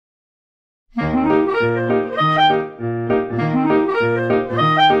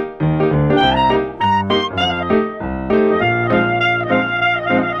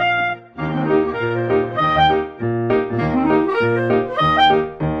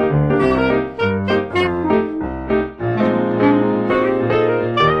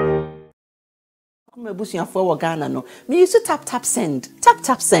abusuafo wo Ghana no. Me use tap send.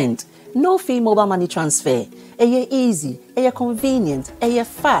 Tap send. No fee mobile money transfer. Eye easy, eye convenient, eye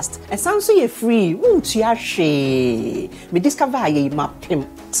fast, and sounds so free. Tia she. Me discover aye mapim.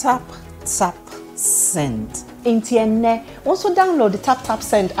 Tap send. Intienne. Also download the tap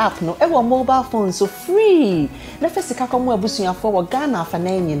send app no. Ewa mobile phone so free. Na first ka komo abusuafo wo Ghana fa na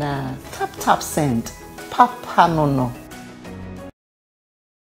nyina. Tap send. Papa no.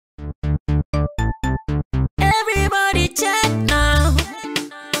 Everybody check now.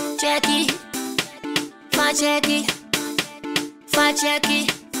 Check it.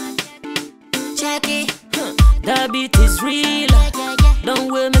 Check it. The beat is real.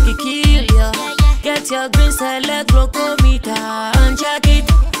 Don't wait, make it kill ya. Get your green select glucometer and check it.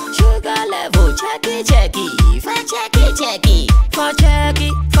 Sugar level, check it. Check it.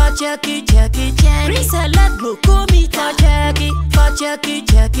 Green select glucometer. Check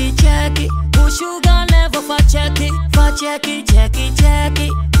it. Push sugar level for check it. Check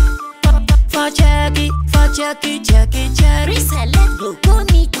it. Reselect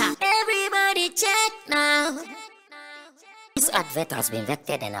glucometer. Everybody check now. This advert has been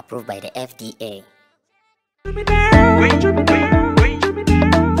vetted and approved by the FDA.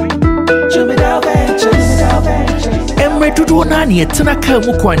 Emre tudo nani etina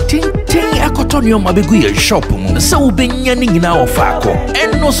kamu kwantin ten akotonyo mabegu ye shop mu se ubenya ni nyina ofako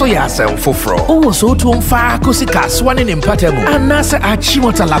enno so ya asem foforo o so to mfa akosi kaswane ne mpatamu anase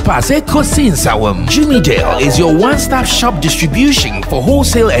achimota lapa se kosi nsawam. Jimmy Dale is your one-stop shop distribution for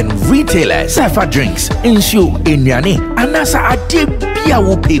wholesale and retailers. Safa drinks, insure, enyane, anasa ade bia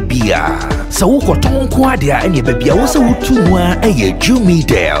wo pebia. So ukoton kwadia enye bebia wo se wutumwa eye Jimmy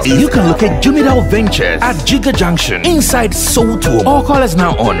Dale. You can locate Jimmy Dale Ventures at Giga Junction inside Soto or call us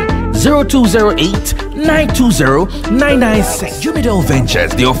now on 0208-920-996. Jimmy Dale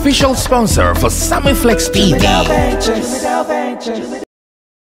Ventures, the official sponsor for Sammy Flex TV.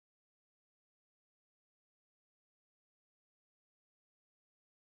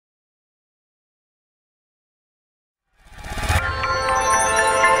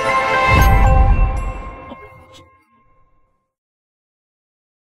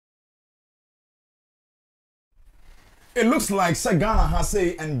 It looks like Sagana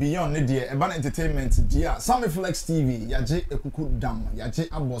Hase and beyond Nidia, Eban Entertainment, Dia, Sammy Flex TV, Yaje Ekuku Dam, Yaje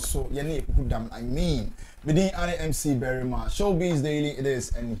Aboso, Yane Ekuku Dam, I mean, within MC Berryma, Showbiz Daily it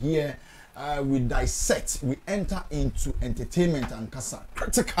is, and here we dissect, we enter into entertainment and Kasa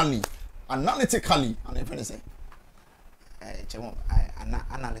critically, analytically, and if I say,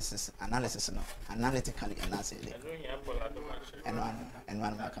 analysis, no, analytically, and I say, and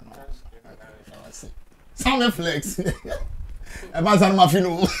one back and one. Sammy Flex.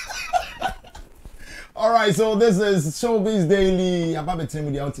 Alright, so this is Showbiz Daily. I'm about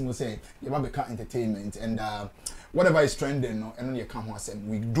to say, you're about to entertainment and whatever is trending, and you come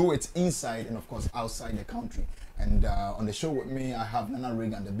we do it inside and of course outside the country. And on the show with me, I have Nana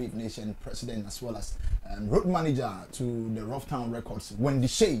Reagan, the Big Nation president, as well as road manager to the Rough Town Records, Wendy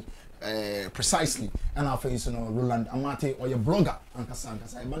Shea, precisely. And our face, Roland Amate, or your blogger, Ankasa,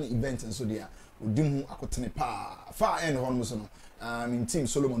 events and so there. Udimu akotene pa far end almost in team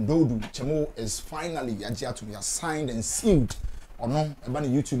Solomon Dodu Chemo is finally Yajia to be assigned and sealed or no about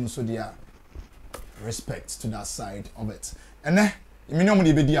YouTube so their respect to that side of it. And then you know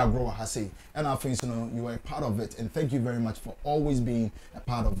when the grower has say and I think you are a part of it and thank you very much for always being a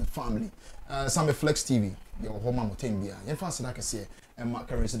part of the family. Sammy Flex TV, your home Motembia. In fact, like I say, and my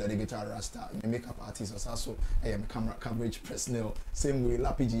currency that they guitar rasta, the makeup artist was also a camera coverage personnel. Same way,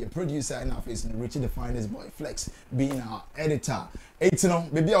 Lapiji, a producer in our face, and Richie the finest boy, Flex, being our editor.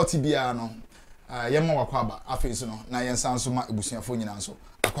 Baby out Tibiano, Yama Wakwaba, I face Nayan Sansuma, Busia Phone so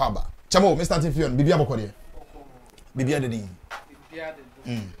Akwaba. Chamo, Mr. Tifion, Bibi Abokode. Bibi Adedin.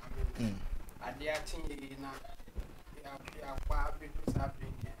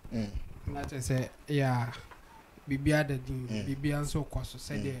 That is a yeah. Bibia the Bibian so cost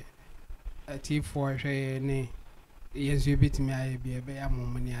said a tea for a nay. Yes, you beat me. I be a bear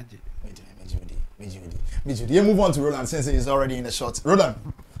money. You move on to Roland since he's already in the shot. Roland,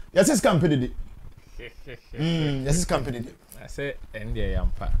 yes, it's company. Yes, it's company. I say, and the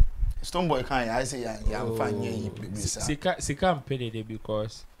yampa. Stoneboy kind, I say, I'm fine. Sika pay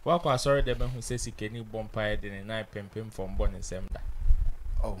because what was sorry the man who says he can bumpire than a night pimping from Bonn and Semda.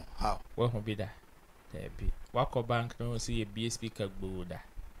 Oh, how? What will be that? There be. Wako bank no see a BSP Kagbuda.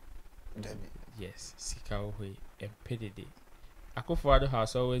 Yes, Sika away and pity. Akufo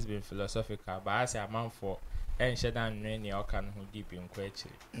has always been philosophical, but I say a man for and shed down many or can who deep in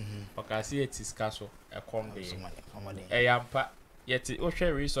question. Okay, see it is castle, a com day. A yampa, yet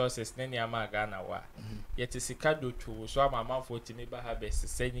ocean resources nene ama Ghana wa yet sika do to so am amafo timi ba harvest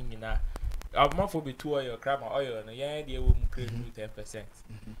sending nyina amafo be to oil crama oil no yen de wo mu create 10%.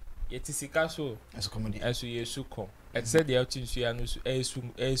 Yet sika so as comedy as we yesu kom et said the outing so ya no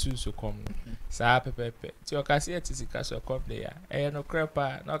esu so kom sa pepepe ti o ka se yet sika so kom there e no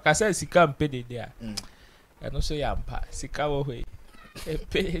crepa no ka se sika mpede there e no so ya mpa sika wo hwe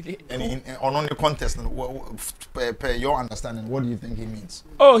and on the contest, per your understanding, what do you think he means?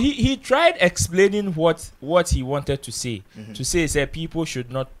 Oh, he tried explaining what he wanted to say. To say people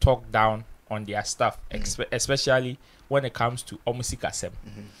should not talk down on their stuff, especially when it comes to omusikasem.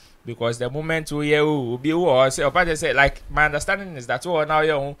 Because the moment we say like my understanding is that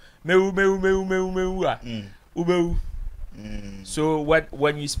now so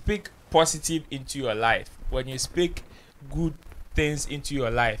when you speak positive into your life, when you speak good things into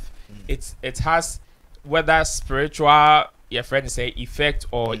your life, it has whether spiritual your friend say effect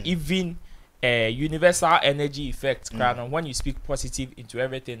or even a universal energy effect. When you speak positive into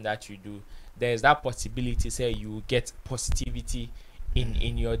everything that you do, there's that possibility say you get positivity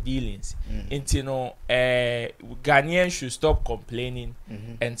in your dealings. And you know, Ghanaians should stop complaining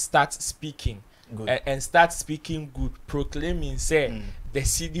and start speaking and start speaking good, proclaiming say the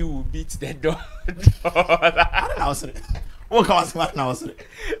city will beat the dollar. What comes now?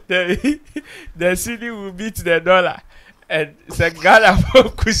 The city will beat the dollar, and Ghana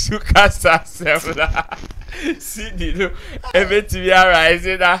kusuka sasela. City no, everything we are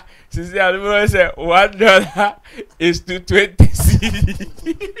rising now. Since the other say $1 is to 20 cedi.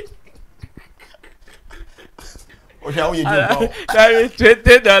 Okay, how you do? That is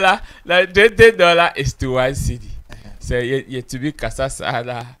 $20. Like $20 is to 1 cedi. So you to be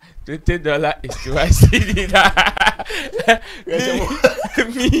kasasala. $20 is to 1 cedi.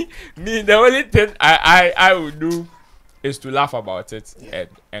 me, the only thing I would do is to laugh about it and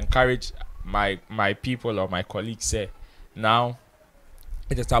encourage my people or my colleagues. Say, now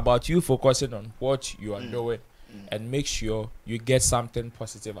it is about you focusing on what you are doing and make sure you get something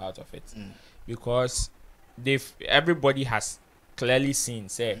positive out of it, because everybody has clearly seen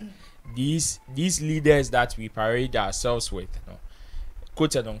these leaders that we parade ourselves with,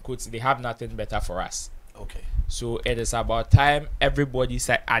 quote and unquote, they have nothing better for us. Okay. So it is about time everybody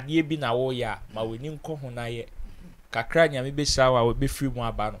say adie bi na wo ya ma we nim ko hona ye kakra nyame be shawa we be free mu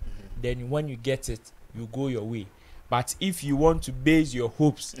aba no. Then when you get it, you go your way. But if you want to base your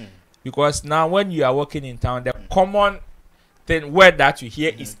hopes, because now when you are walking in town, the common word that you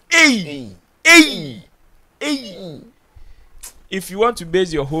hear is hey. If you want to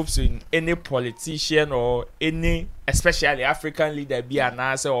base your hopes in any politician or any, especially African leader, be an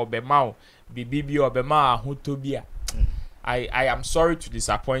answer or be mao, be bibi or be ma hutobia, I am sorry to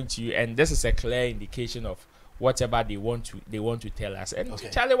disappoint you, and this is a clear indication of whatever they want to tell us. And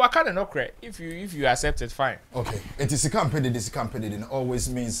Charlie, what kind of no credit? If you accept it, fine. Okay. It is a company. This company and always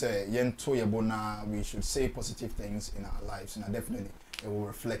means we should say positive things in our lives, and definitely it will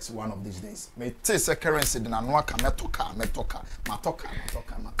reflect one of these days. May take a currency then anwaka metoka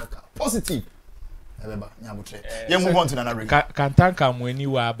positive. You move on to another. Kantanka mweni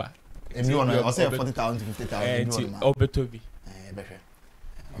waba. I say 40,000 to 50,000. Obetobi.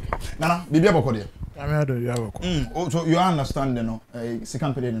 Nana, bibi aboko de. Oh, so you understand,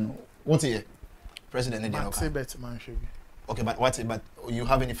 second period, what's it? President Okay, but you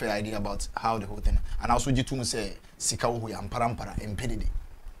have any fair idea about how the whole thing, and also you to say sikawu ya mparampara impeded.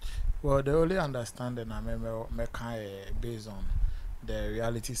 Well, the only understanding I remember based on the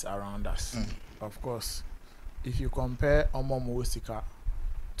realities around us. Of course, if you compare Omomo Sika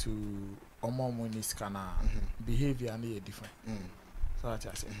to Omomo Niskana, behavior is different. So that's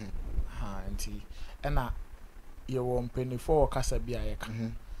what I say. And you won't penny for Casabia.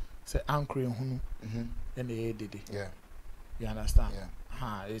 Say anchoring hunu and the did it. Yeah. You understand?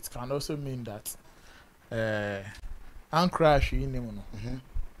 Yeah. It can also mean that anchorage in the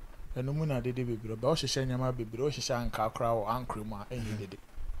and no moon did baby, but also Shanyama baby, also Shanka crow, anchorma, and you did it.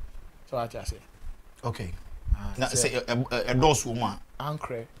 So I just say, okay. Now say a dose woman,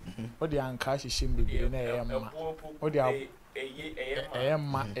 anchor, or the anchor she shouldn't be in a or the a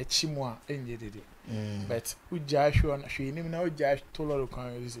chimwa, and you did it. But we Josh one, she knew now Josh told her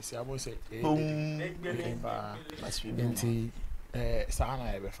to I won't say,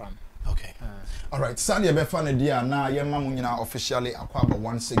 Sana ever fun. Okay. All right. Sunday ever fun dear. Now your mom officially acquired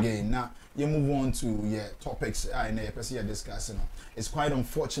once again. Now you move on to your topics. I know you're discussing. It's quite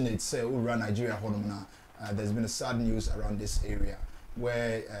unfortunate. Say we run Nigeria home now. There's been a sad news around this area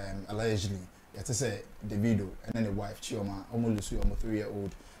where allegedly, you to say Davido and then the wife Chioma almost lose your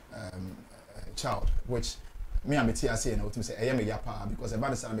 3-year-old child, which me and Betty are saying, I would say, I am a yapa because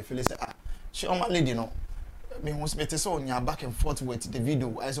about the time I feel say, she on my lady, you know. Me was better so back and forth with the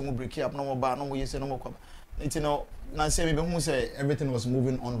video. I said, break up, no more bar, no more, you say, no more. You know, now say, maybe who say everything was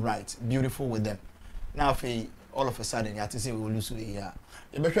moving on right, beautiful with them. Now, all of a sudden, you have to say, we will lose the year.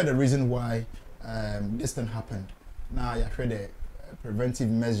 You better the reason why this thing happened. Now, you have the preventive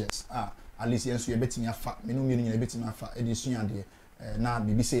measures. At least, yes, you're betting your fat. Me no meaning you're betting your fat. Edition and now,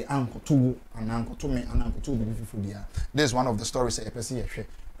 BB say, uncle two, and uncle to me, and uncle two, beautiful dear. This is one of the stories I ever see.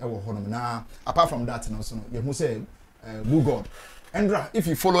 Now, apart from that, and also, you must say, BullGod. Andra, if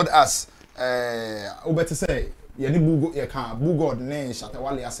you followed us, I better say, you need BullGod, name Shatta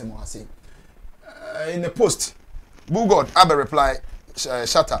Wale Asemo say. In the post, BullGod, I will reply,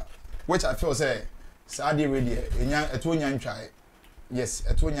 Shatta, which I feel say, Saudi radio, a 2 try. Yes,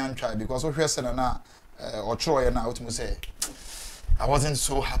 a 2 try, because what we said or Troy and I would say, I wasn't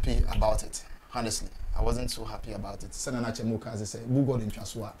so happy about it, honestly. I wasn't so happy about it. Senana Chemuka, as I say, BullGod in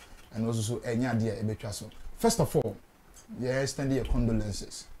Traswa, and also Enya dear Ebetraso. First of all, yeah, extending your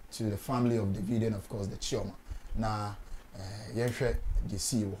condolences to the family of Davido and of course the Chioma. Now, yeah, the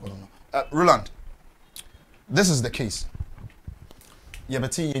CEO. Roland, this is the case. Yeah,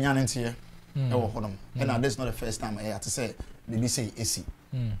 but see, you're not here. And this is not the first time I had to say, BBC AC.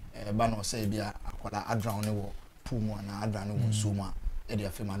 Bano say, be a drown, Pumo, and I drown Suma.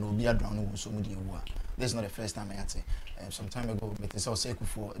 This is not the first time I had to say. Some time ago, but it's also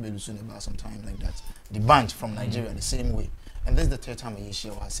for about some time like that. The bunch from Nigeria, the same way. And this is the third time I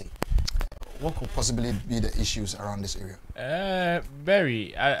hear what I say. What could possibly be the issues around this area?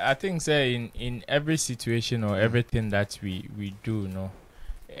 Very. I think, say, in every situation or everything that we do, no,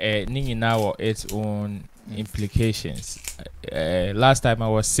 now its own implications. Last time I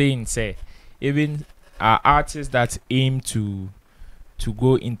was saying, say, even artists that aim to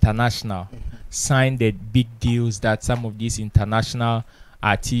go international sign the big deals that some of these international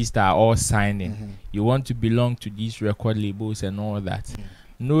artists are all signing. You want to belong to these record labels and all that.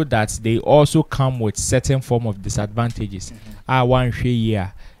 Know that they also come with certain form of disadvantages. One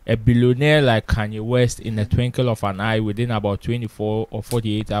year, a billionaire like Kanye West in a twinkle of an eye within about 24 or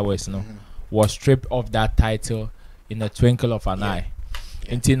 48 hours was stripped of that title in a twinkle of an eye.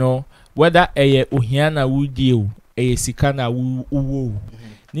 And you know, whether a uhiana deal, a sikana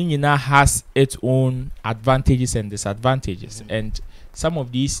Nina has its own advantages and disadvantages, and some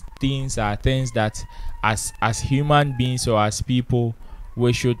of these things are things that as human beings or as people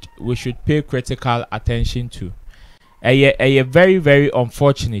we should pay critical attention to. A very very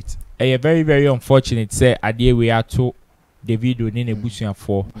unfortunate say idea we are to Davido in a bushing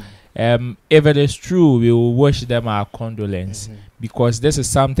for. If it is true, we will wish them our condolence because this is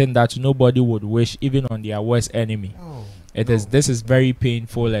something that nobody would wish even on their worst enemy. This is very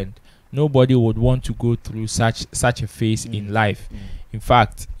painful and nobody would want to go through such a phase in life. In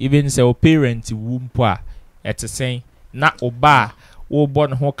fact, even say parents wumpa at saying na oba o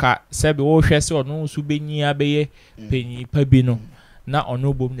born hoka sebe o hwese ono so benyi abeye penyi pabino na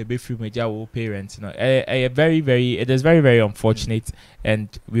ono bom ne be free meja wo parents no it is very very unfortunate and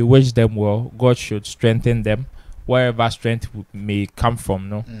we wish them well. God should strengthen them wherever strength may come from,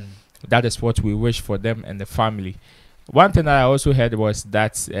 no. That is what we wish for them and the family. One thing that I also heard was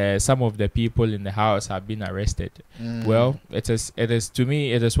that some of the people in the house have been arrested. Well, it is to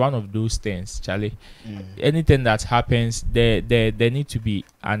me, it is one of those things, Charlie. Anything that happens, there need to be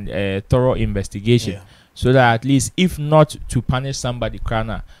a thorough investigation, so that at least, if not to punish somebody,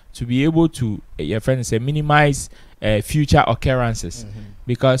 to be able to, your friend say, minimize future occurrences.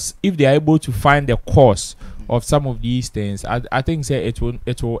 Because if they are able to find the cause of some of these things, I think say it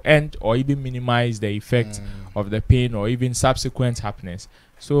will end or even minimize the effect of the pain or even subsequent happenings.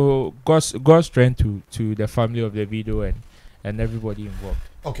 So God's strength to the family of Davido and everybody involved.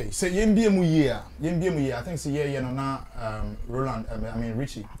 Okay, so yembiemu year. I think say no na Roland, I mean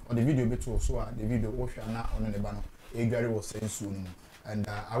Richie, or the video bit so the video Osha na on the banner. Egari was saying soon, and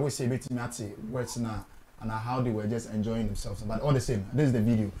I will say bit mati words na and how they were just enjoying themselves. But all the same, this is the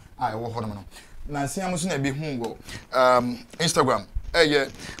video. I will hold on. Now see I'm soon be home Instagram.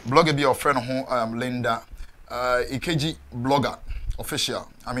 Blogger be your friend home Linda EKG blogger official.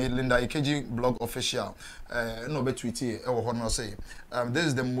 I mean Linda EKG blog official. No be tweet here. Say this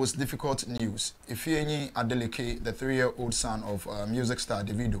is the most difficult news. Ifeanyi Adeleke, the 3-year-old son of music star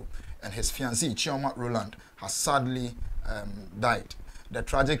Davido, and his fiancée Chioma Roland has sadly died. The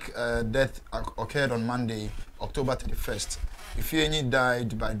tragic death occurred on Monday, October 31st. Ifeanyi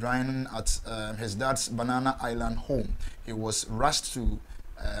died by drowning at his dad's Banana Island home. He was rushed to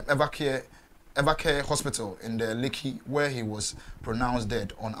Evercare Hospital in the Lekki, where he was pronounced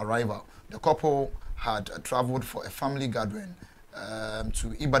dead on arrival. The couple had traveled for a family gathering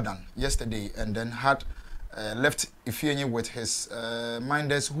to Ibadan yesterday, and then had left Ifeanyi with his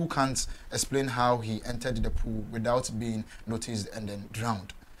minders who can't explain how he entered the pool without being noticed and then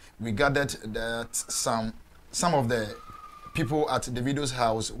drowned. We gathered that some of the people at Davido's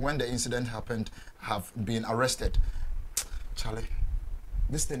house when the incident happened have been arrested. Charlie,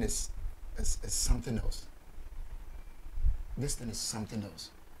 this thing is something else. This thing is something else.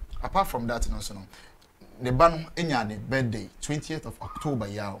 Apart from that, the ban Enyane birthday, 20th of October,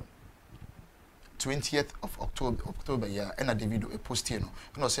 20th of October, and a Davido a post here.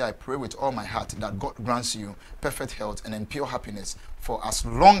 And I say, I pray with all my heart that God grants you perfect health and then pure happiness for as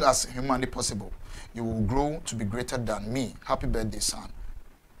long as humanly possible. You will grow to be greater than me. Happy birthday, son.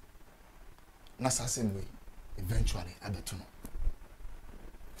 That's the same way. Eventually, I bet you know.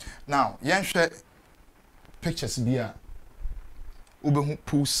 Now, share pictures be Ubehu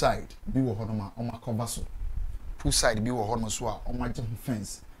poolside, be wo honoma, on my cover so. Poolside, be wo honoma so, on my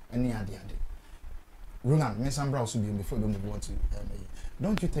fence, any idea. Roland, Miss Ambra also be before we move on to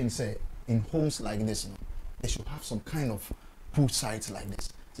don't you think, say, in homes like this, they should have some kind of pool sites like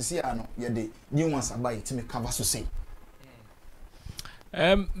this? To see, I know, the new ones are by to make cover so say.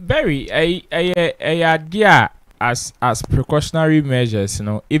 Very, a idea as precautionary measures,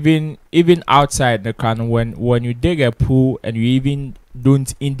 even outside the can when you dig a pool and you even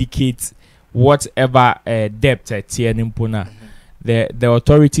don't indicate whatever depth at Tianimpuna, the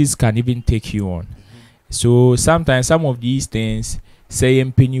authorities can even take you on. So sometimes some of these things, say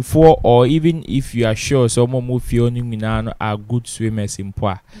in penny for, or even if you are sure someone who Minano are good swimmers in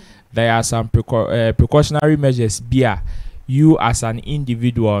Poa, there are some precautionary measures. You as an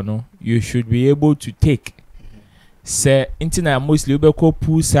individual, you should be able to take. Say internet mostly ubeko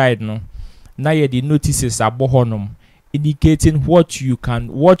pool side now the notices are bohonum indicating what you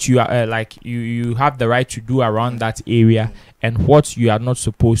are like you have the right to do around that area and what you are not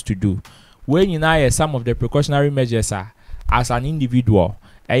supposed to do. When you know some of the precautionary measures are as an individual,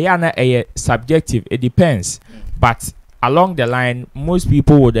 a subjective, it depends. But along the line, most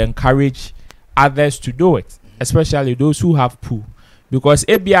people would encourage others to do it, especially those who have pool. Because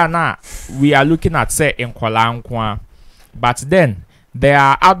Ebiana, we are looking at say in Kuala, but then there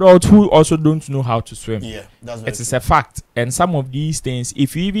are adults who also don't know how to swim. Yeah, that's it is a fact. And some of these things,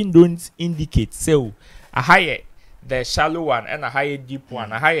 if you even don't indicate, say a higher the shallow one and a higher deep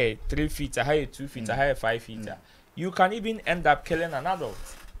one, a higher 3 feet, a higher 2 feet, a higher 5 feet, you can even end up killing an adult.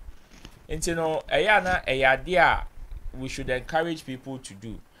 And a idea we should encourage people to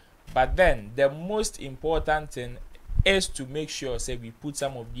do. But then the most important thing is to make sure, say, we put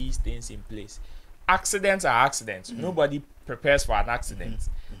some of these things in place. Accidents are accidents. Nobody prepares for an accident.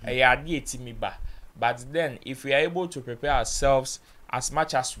 But then, if we are able to prepare ourselves as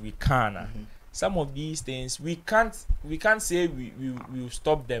much as we can, some of these things we can't say we will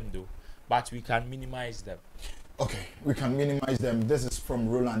stop them though, but we can minimize them. Okay, we can minimize them. This is from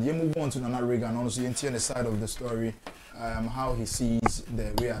Roland. You move on to Nana Reagan. Honestly, you see on the side of the story, how he sees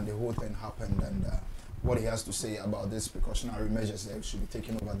the way and the whole thing happened, and what he has to say about this precautionary measures that should be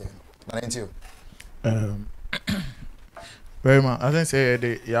taken over there. But ain't you? Very much. I think say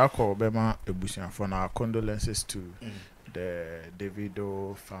the Yako Bema Ebusian for our condolences to the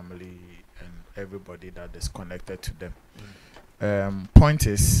Davido family and everybody that is connected to them. Point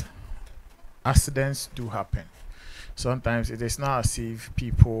is, accidents do happen. Sometimes it is not as if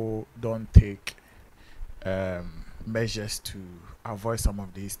people don't take measures to avoid some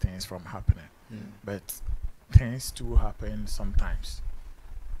of these things from happening, but things do happen sometimes.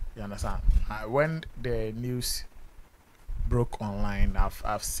 You understand? When the news broke online,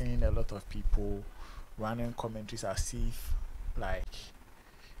 I've seen a lot of people running commentaries as if like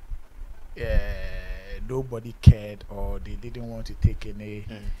nobody cared or they didn't want to take any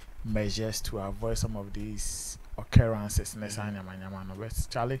measures to avoid some of these occurrences. But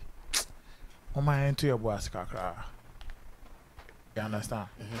Charlie, on my end to your boss, you understand?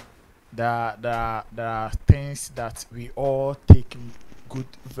 There are things that we all take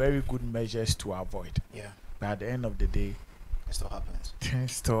very good measures to avoid. Yeah. But at the end of the day, it still happens.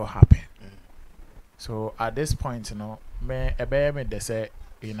 Things still happen. So at this point, they say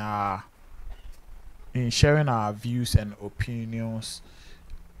in sharing our views and opinions,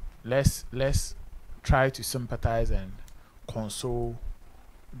 let's try to sympathize and console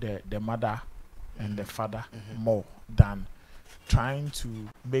the mother and the father more than trying to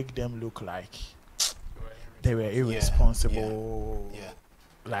make them look like they were irresponsible. Yeah.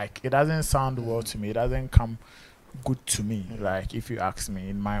 Like, it doesn't sound well to me. It doesn't come good to me, like, if you ask me,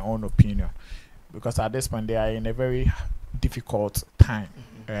 in my own opinion. Because at this point, they are in a very difficult time.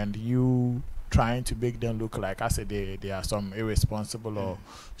 And you trying to make them look like I said they are some irresponsible or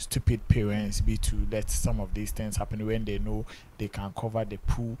stupid parents be to let some of these things happen when they know they can cover the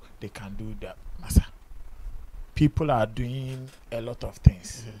pool, they can do that. People are doing a lot of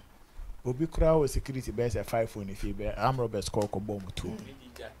things. Obi kura with security base a 5 phone if you be arm robbers call bomb too.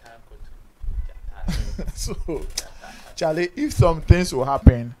 So Charlie, if some things will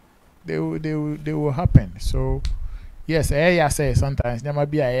happen, they will happen. So yes, I say sometimes there might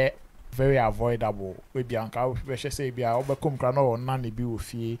be a very avoidable. We be uncle, we should say be a overcome crano or nanny be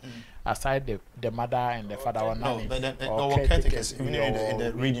with you aside the mother and the father or nanny. Or caretakers in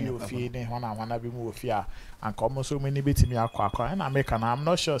the region of you, wanna be moved here and come so many bits in your quack and I'm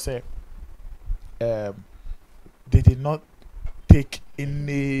not sure say they did not take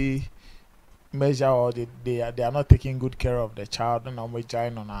any measure or they are not taking good care of the child and I'm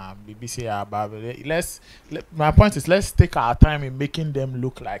join on a BBC about it. My point is let's take our time in making them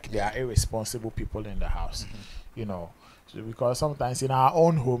look like they are irresponsible people in the house. You know, so because sometimes in our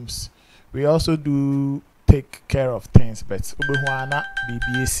own homes we also do take care of things, but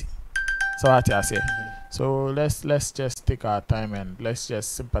BBAC. So what I say. So let's just take our time and let's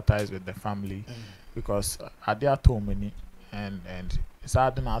just sympathize with the family because they are too many and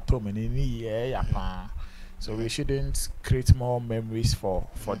so we shouldn't create more memories for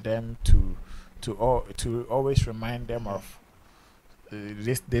them to always remind them of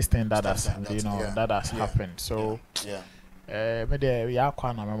this thing that has that has happened. So I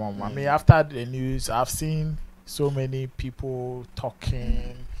mean, after the news, I've seen so many people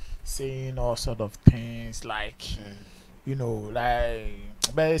talking, saying all sort of things like you know, like,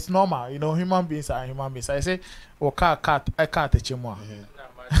 but it's normal, you know, human beings are human beings. I say, I can't touch him. And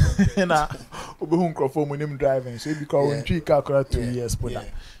when him driving, so because when 3 car 2 years,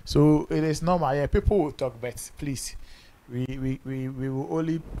 so it is normal. Yeah, people will talk, but please, we will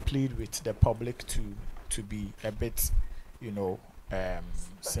only plead with the public to be a bit, you know,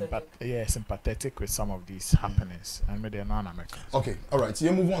 sympathetic with some of these happenings, and maybe non-American. Okay, all right. So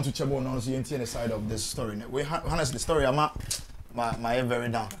you move on to Chebo now. So you see the side of this story. We honestly, the story I'm my very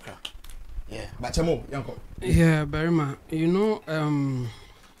down. Yeah, but Chebo, Yanko. Yeah, very much. You know,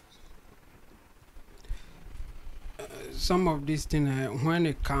 some of these things when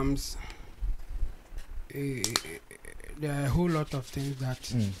it comes, there are a whole lot of things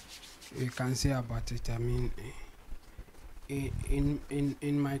that you can say about it. I mean.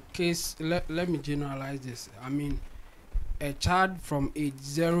 In my case, let me generalize this. I mean, a child from age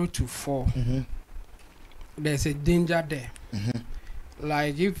 0 to 4, there's a danger there.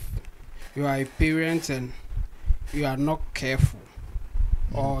 Like if you are a parent and you are not careful,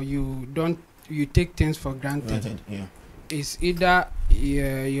 or you take things for granted, it's either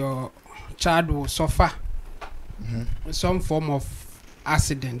your child will suffer some form of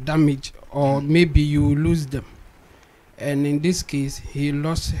accident, damage, or maybe you will lose them. And in this case, he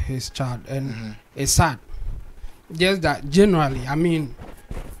lost his child, and it's sad. Just that generally, I mean,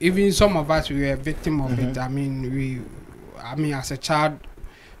 even some of us, we were victim of it. I mean, as a child,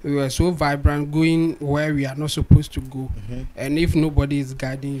 we were so vibrant, going where we are not supposed to go. And if nobody is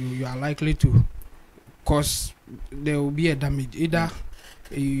guiding you, you are likely to cause, there will be a damage. Either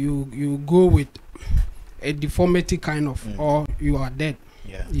you go with a deformity kind of, or you are dead.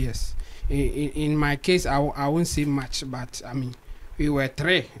 Yes. In my case, I won't say much, but I mean, we were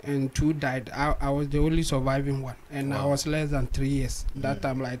 3 and 2 died. I was the only surviving one, and I was less than 3 years. That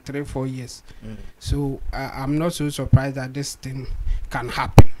time, like 3-4 years. So I'm not so surprised that this thing can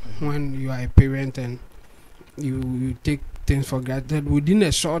happen when you are a parent and you take things for granted. Within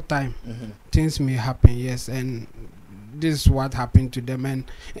a short time, things may happen. Yes, and this is what happened to them, and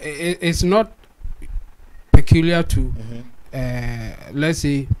it's not peculiar to, let's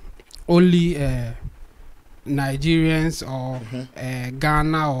say, only Nigerians or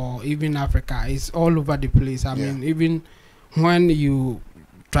Ghana or even Africa. It's all over the place. I mean, even when you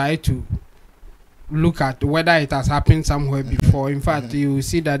try to look at whether it has happened somewhere before, in fact, you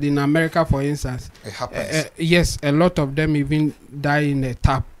see that in America, for instance, it happens. Yes, a lot of them even die in a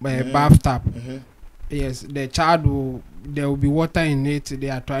tap, bathtub. Yes, the child there will be water in it. They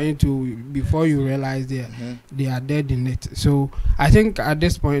are trying to, before you realize they are dead in it. So I think at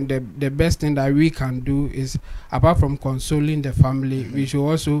this point the best thing that we can do is, apart from consoling the family, we should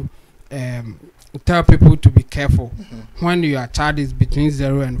also tell people to be careful when your child is between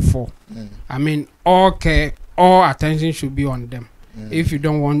 0 and 4. I mean, all care, all attention should be on them. If you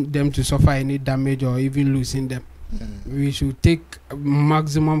don't want them to suffer any damage or even losing them, we should take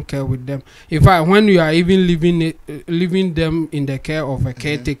maximum care with them. In fact, when you are even leaving them in the care of a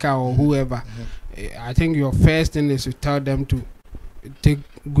caretaker or whoever, I think your first thing is to tell them to take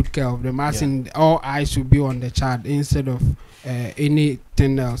good care of them. As in, all eyes should be on the child instead of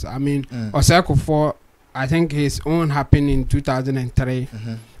anything else. I mean, Oseko 4, I think his own happened in 2003.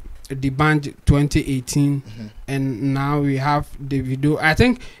 The band 2018, and now we have Davido. I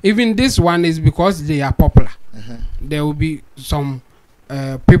think even this one is because they are popular. There will be some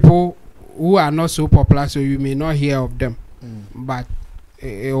people who are not so popular, so you may not hear of them, but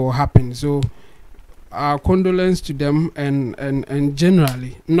it will happen. So our condolence to them, and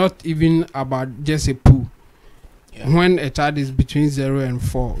generally, not even about just a poo. When a child is between 0 and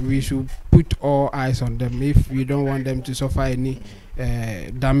 4, we should put all eyes on them if we don't want them to suffer any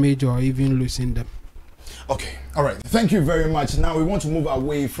damage or even losing them. Okay, all right. Thank you very much. Now we want to move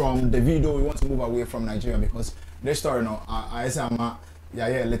away from Davido. We want to move away from Nigeria because this story, no, I say I'm a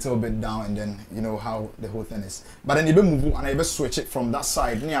little bit down, and then you know how the whole thing is. But then you move and I switch it from that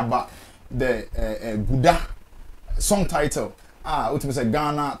side near about the Buddha song title. What we say,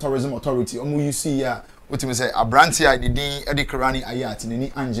 Ghana Tourism Authority. You see, what we say, Abrantia, the Kirani Ayat, and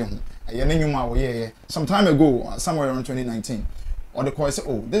any Anjim. Some time ago, somewhere around 2019. Or the court say,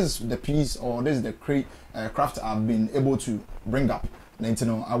 oh, this is the piece or this is the craft I've been able to bring up. And you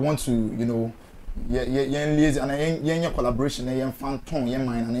know, I want to, you know, and collaboration, phantom,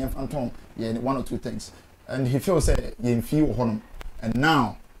 mind, and phantom, one or two things. And he feels say, and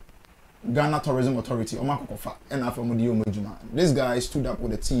now Ghana Tourism Authority, this guy stood up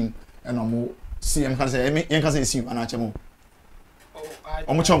with the team, and I'm CM can say, and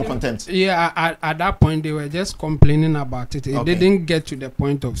contempt. Yeah, at that point they were just complaining about it. It didn't get to the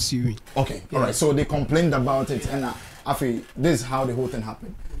point of suing. Okay, all right. So they complained about it, and I feel this is how the whole thing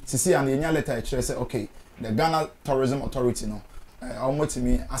happened. See, and the letter I said, okay, the Ghana Tourism Authority, no, almost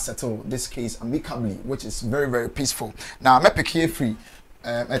me settle this case amicably, which is very, very peaceful. Now, I'm epic here free.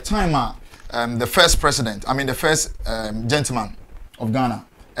 A time, the first president, I mean the first gentleman of Ghana,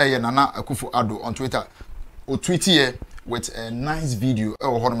 Nana Akufo-Addo on Twitter, or tweet here with a nice video.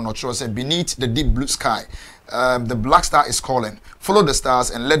 Said, beneath the deep blue sky, the Black Star is calling. Follow the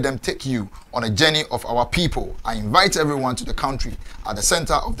stars and let them take you on a journey of our people. I invite everyone to the country at the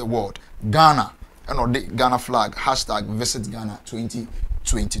center of the world, Ghana, and the Ghana flag, hashtag visit Ghana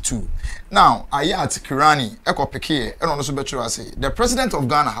 2022. Now, Ayat Kirani, Eko Peke, and also the president of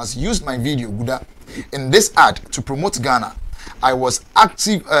Ghana has used my video, Guda, in this ad to promote Ghana. I was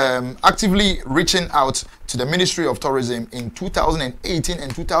actively reaching out to the Ministry of Tourism in 2018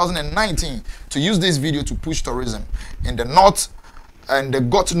 and 2019 to use this video to push tourism in the north, and they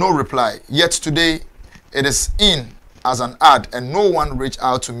got no reply. Yet today it is in as an ad and no one reached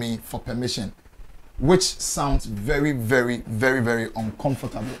out to me for permission, which sounds very, very, very, very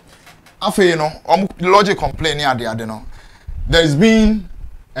uncomfortable. After, you know, logic complaining at the no, there's been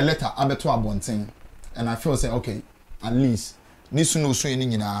a letter abeto abonting, and I feel say okay, at least nisunu suini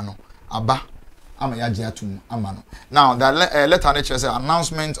nyina no aba amayajiatum amano. Now the letter nature says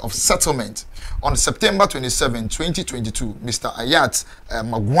announcement of settlement on September 27, 2022. Mr. Ayat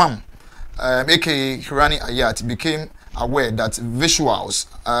Magwam, aka Kirani Ayat, became aware that visuals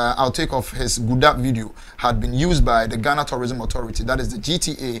outtake of his Guda video had been used by the Ghana Tourism Authority, that is the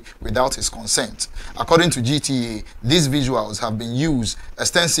GTA, without his consent. According to GTA, these visuals have been used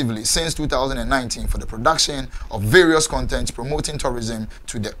extensively since 2019 for the production of various content promoting tourism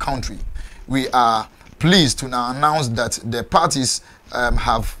to the country. We are pleased to now announce that the parties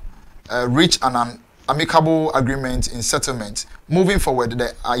have reached an amicable agreement in settlement. Moving forward,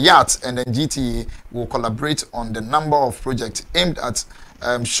 the Ayat and the GTA will collaborate on the number of projects aimed at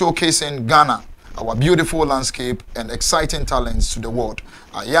showcasing Ghana, our beautiful landscape and exciting talents to the world.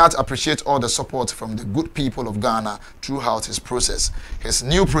 Ayat appreciates all the support from the good people of Ghana throughout his process. His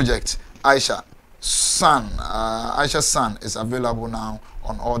new project, Aisha's Son, is available now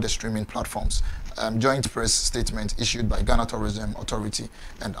on all the streaming platforms. Joint press statement issued by Ghana Tourism Authority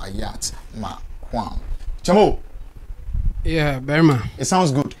and Ayat Makwam. Chamo. Yeah, Berma. It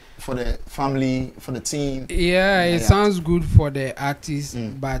sounds good for the family, for the team. Yeah, it sounds good for the artists,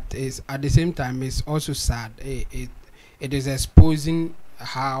 but it's at the same time it's also sad. It is exposing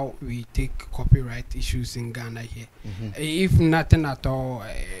how we take copyright issues in Ghana here. If nothing at all,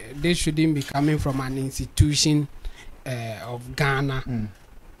 they shouldn't be coming from an institution of Ghana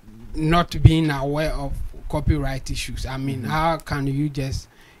not being aware of copyright issues. I mean, how can you just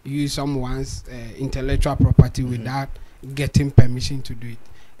use someone's intellectual property without getting permission to do it?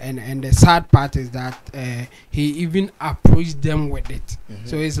 And the sad part is that he even approached them with it.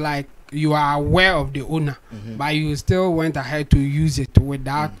 So it's like you are aware of the owner, but you still went ahead to use it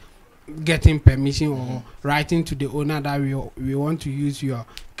without getting permission or writing to the owner that we want to use your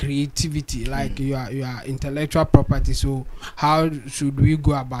creativity, like your intellectual property. So how should we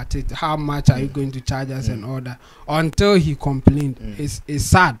go about it? How much are you going to charge us and all that? Until he complained. It's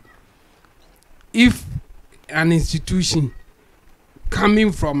sad. If an institution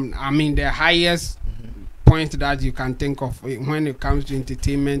coming from, I mean, the highest point that you can think of when it comes to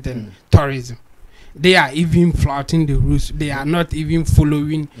entertainment and tourism, they are even flouting the rules. They are not even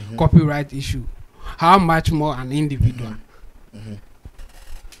following copyright issue. How much more an individual?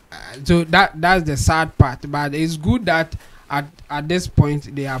 So that's the sad part. But it's good that at this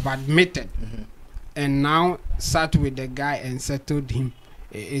point they have admitted and now sat with the guy and settled him.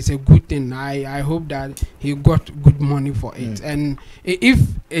 It's a good thing. I hope that he got good money for it. And if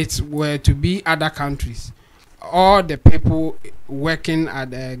it were to be other countries, all the people working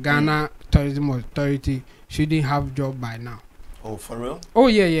at the Ghana Tourism Authority shouldn't have job by now. Oh, for real? Oh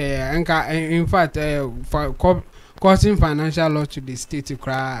yeah. And in fact, for causing financial loss to the state,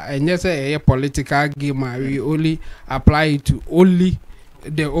 and just a political game, we only apply it to only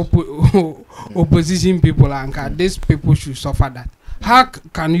the opposition people, and these people should suffer that. How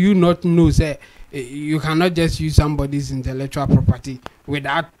can you not know that you cannot just use somebody's intellectual property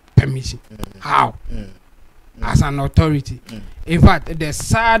without permission? How? As an authority. In fact, the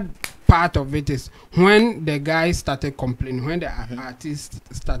sad part of it is when the guy started complaining, when the artist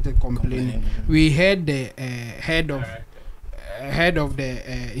started complaining, we heard the head of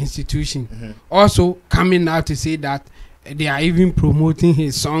the institution also coming out to say that they are even promoting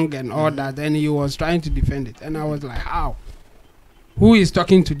his song and all that, and he was trying to defend it. And I was like, how? Who is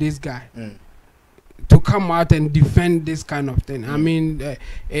talking to this guy to come out and defend this kind of thing? I mean,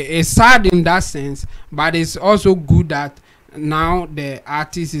 it's sad in that sense, but it's also good that now the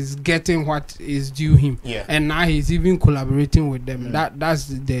artist is getting what is due him, and now he's even collaborating with them. That's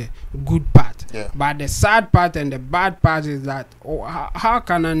the good part. But the sad part and the bad part is that how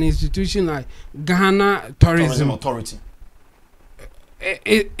can an institution like Ghana Tourism Authority,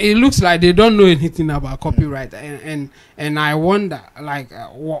 it looks like they don't know anything about copyright, and I wonder, like,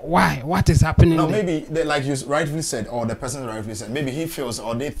 why? What is happening? No, maybe like you rightfully said, or the person rightfully said, maybe he feels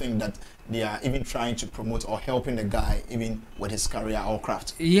or they think that they are even trying to promote or helping the guy even with his career or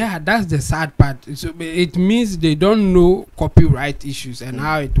craft. Yeah, that's the sad part. So it means they don't know copyright issues and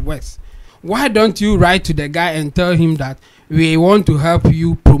how it works. Why don't you write to the guy and tell him that we want to help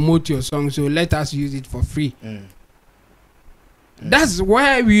you promote your song, so let us use it for free? That's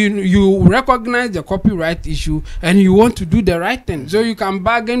why you recognize the copyright issue and you want to do the right thing, so you can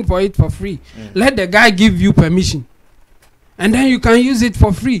bargain for it for free. Let the guy give you permission, and then you can use it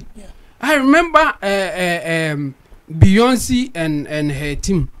for free. I remember Beyonce and her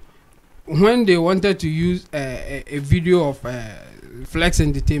team, when they wanted to use a video of Flex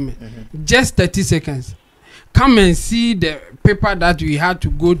Entertainment, just 30 seconds. Come and see the paper that we had to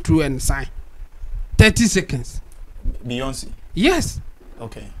go through and sign. 30 seconds. Beyonce? Yes.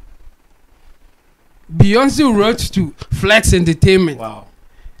 Okay. Beyonce wrote to Flex Entertainment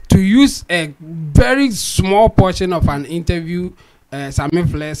to use a very small portion of an interview Sammy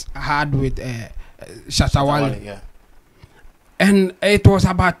Flex had with Shatta. And it was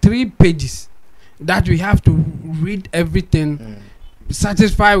about 3 pages that we have to read everything,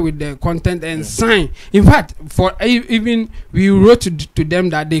 satisfied with the content and sign. In fact, for even we wrote to them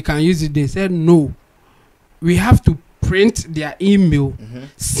that they can use it. They said no, we have to print their email,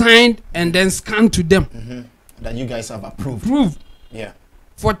 signed, and then scan to them that you guys have approved.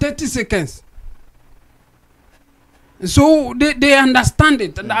 For 30 seconds. So they understand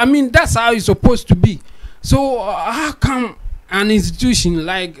it. I mean, that's how it's supposed to be. So how come an institution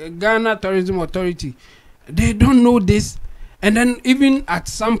like Ghana Tourism Authority, they don't know this, and then even at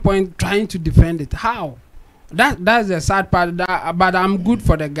some point trying to defend it? How? That's the sad part. But I'm good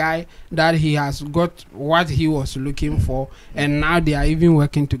for the guy that he has got what he was looking for, and now they are even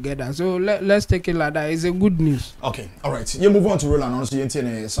working together. So let's take it like that. It's a good news. Okay, all right. You move on to Roland. Also, you intend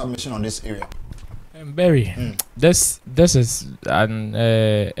a submission on this area. Barry, this is a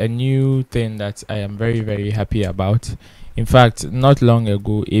new thing that I am very, very happy about. In fact, not long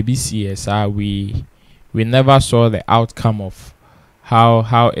ago, ABCSR, we never saw the outcome of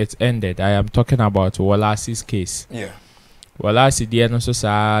how it ended. I am talking about Wallace's case. Wallace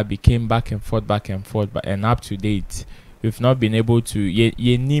also became back and forth, but and up to date, we've not been able to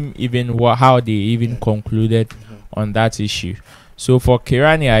name even how they even concluded on that issue. So for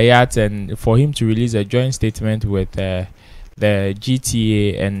Kirani Ayat and for him to release a joint statement with the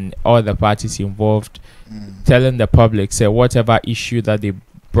GTA and all the parties involved, telling the public, say whatever issue that they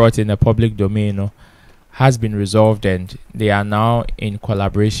brought in the public domain has been resolved and they are now in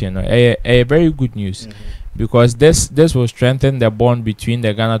collaboration. A very good news. because this will strengthen the bond between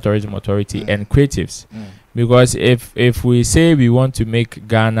the Ghana Tourism Authority and creatives. Because if we say we want to make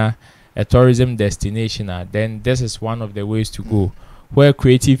Ghana a tourism destination, then this is one of the ways to go, where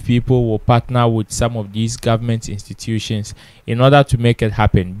creative people will partner with some of these government institutions in order to make it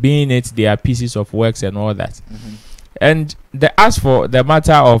happen, being it their pieces of works and all that. And as for the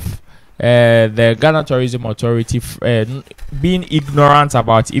matter of the Ghana Tourism Authority being ignorant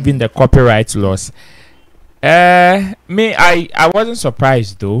about even the copyright laws, I wasn't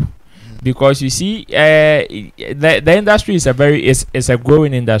surprised though, because you see, the industry is a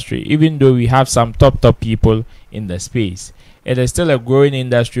growing industry. Even though we have some top people in the space, it is still a growing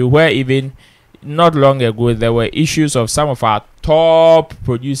industry, where even not long ago there were issues of some of our top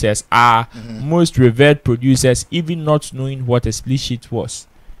producers, our most revered producers, even not knowing what a split sheet was.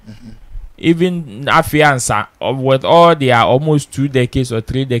 Even Afiansa, with all their almost 2 decades or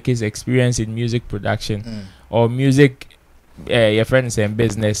 3 decades experience in music production or music your friends and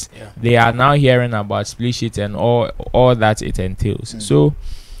business, they are now hearing about split sheet and all that it entails. So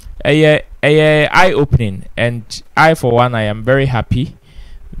eye-opening, and I for one, I am very happy.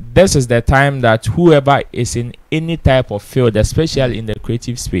 This is the time that whoever is in any type of field, especially in the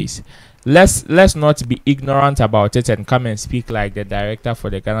creative space, let's not be ignorant about it and come and speak like the director for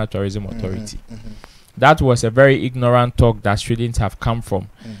the Ghana Tourism Authority. That was a very ignorant talk that shouldn't have come from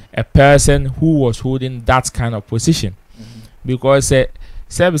a person who was holding that kind of position. Because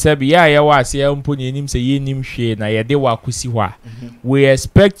we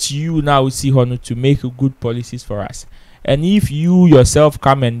expect you now to make good policies for us. And if you yourself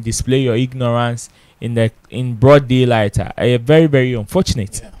come and display your ignorance in broad daylight, very, very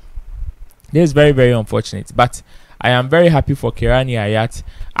unfortunate. This is very, very unfortunate. But I am very happy for Kirani Ayat.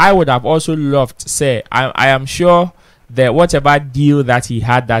 I would have also loved, I am sure that whatever deal that he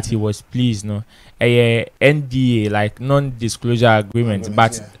had, that he was pleased, a NDA, like non-disclosure agreement.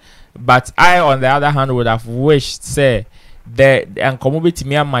 But I, on the other hand, would have wished, a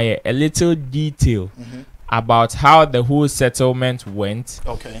little detail about how the whole settlement went,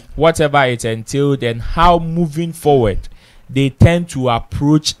 whatever it entailed, and how moving forward they tend to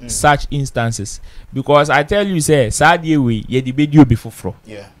approach such instances. Because I tell you, sadly, ye debate before.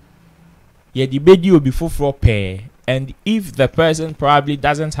 Ye debate before pair. And if the person probably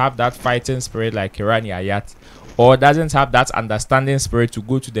doesn't have that fighting spirit like Kirani Ayat, or doesn't have that understanding spirit to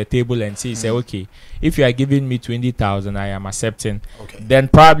go to the table and say, okay, if you are giving me 20,000, I am accepting, then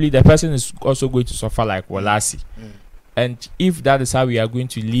probably the person is also going to suffer like Walasi. And if that is how we are going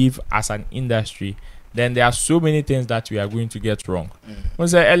to live as an industry, then there are so many things that we are going to get wrong.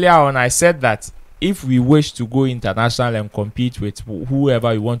 Earlier on, I said that if we wish to go international and compete with whoever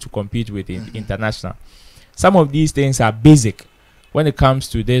we want to compete with in international, some of these things are basic when it comes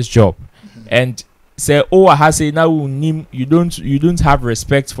to this job. And say, now you don't have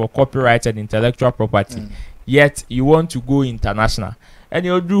respect for copyright and intellectual property, yet you want to go international, and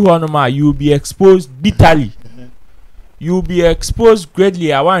you'll be exposed bitterly. You'll be exposed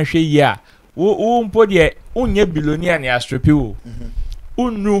greatly. I want to say,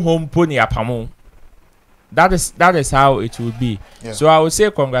 that is how it will be. So I would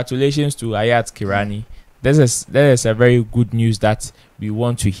say congratulations to Ayat Kirani. That is a very good news that we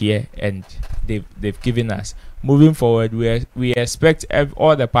want to hear, and they've given us. Moving forward, we expect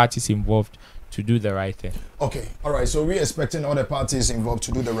all the parties involved to do the right thing. Okay, all right. So we're expecting all the parties involved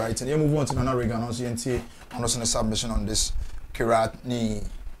to do the right thing. You move on to another regard on CNT on the submission on this Kirani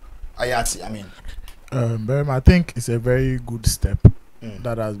Ayat. I think it's a very good step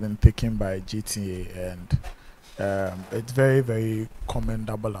that has been taken by GTA, and it's very, very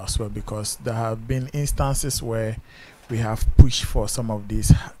commendable as well, because there have been instances where we have pushed for some of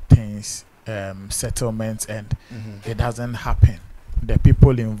these things, settlements, and it doesn't happen. The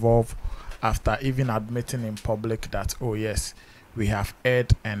people involved, after even admitting in public that, oh yes, we have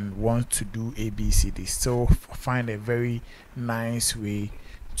erred and want to do ABC, they still find a very nice way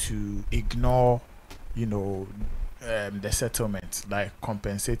to ignore, the settlement, like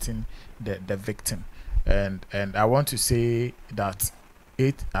compensating the victim. And I want to say that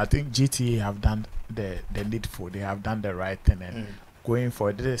I think GTA have done the needful. They have done the right thing, and going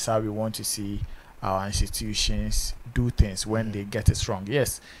forward, this is how we want to see our institutions do things when they get it wrong.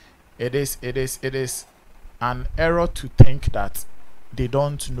 Yes, it is an error to think that they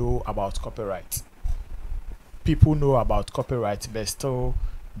don't know about copyright. People know about copyright, but still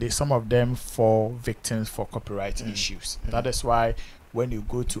some of them fall victims for copyright issues. That is why when you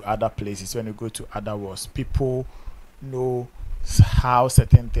go to other places, when you go to other worlds, people know how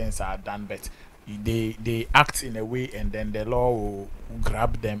certain things are done, but they act in a way, and then the law will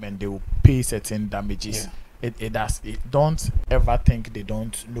grab them and they will pay certain damages. It don't ever think they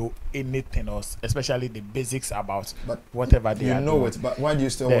don't know anything else, especially the basics about whatever they are doing. You know it, but why do you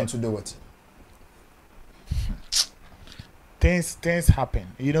still want to do it? Things happen.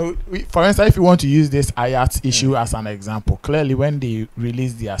 You know, for instance, if you want to use this Ayat issue as an example, clearly when they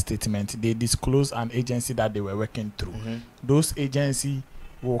released their statement, they disclosed an agency that they were working through. Those agency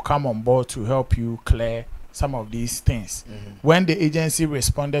will come on board to help you clear some of these things. When the agency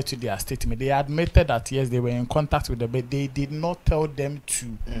responded to their statement, they admitted that yes, they were in contact with them, but they did not tell them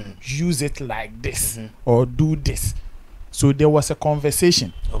to use it like this or do this. So there was a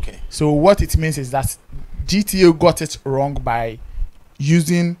conversation. Okay. So what it means is that GTA got it wrong by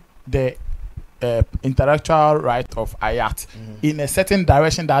using the intellectual right of Ayat in a certain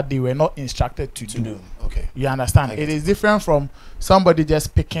direction that they were not instructed to do. Okay. You understand? It is different from somebody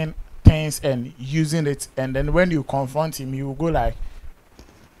just picking things and using it, and then when you confront him, you will go like,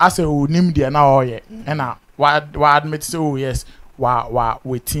 "As a name there now, and why admit so yes, why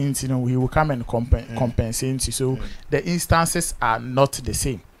waiting, you know, he will come and compensate you." So the instances are not the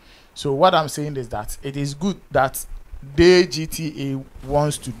same. So what I'm saying is that it is good that the GTA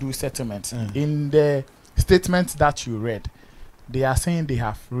wants to do settlements. In the statement that you read, they are saying they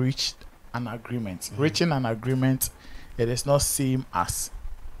have reached an agreement. Reaching an agreement, it is not same as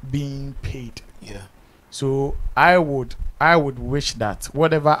being paid. So I would wish that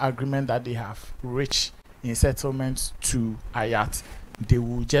whatever agreement that they have reached in settlements to Ayat, they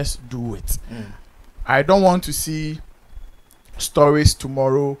will just do it. I don't want to see stories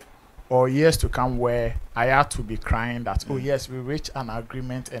tomorrow or years to come where Ayat will be crying that oh yes, we reached an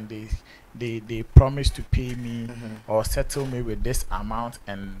agreement and they promised to pay me or settle me with this amount,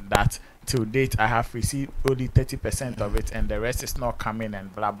 and that till date I have received only 30% of it and the rest is not coming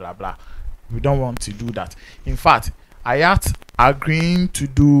and blah blah blah. We don't want to do that. In fact, Ayat agreeing to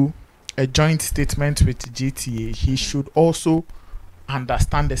do a joint statement with GTA, he should also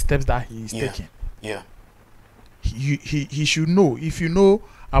understand the steps that he is taking. He should know. If you know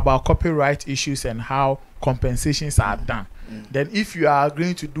about copyright issues and how compensations are done, then if you are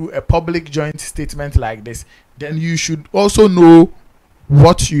agreeing to do a public joint statement like this, then you should also know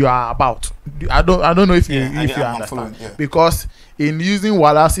what you are about. I don't know if you understand, because in using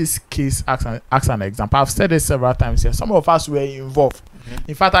Wallace's case as an example, I've said it several times here, some of us were involved.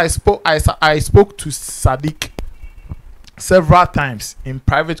 In fact, I spoke to Sadiq several times in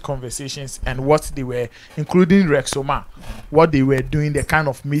private conversations, and what they were, including Rexoma, what they were doing, the kind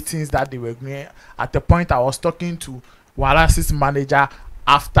of meetings that they were doing. At the point I was talking to Wallace's manager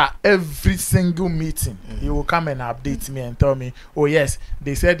after every single meeting. He will come and update me and tell me, oh yes,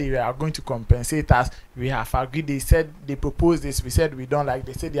 they said they are going to compensate us, we have agreed, they said they proposed this, we said we don't like,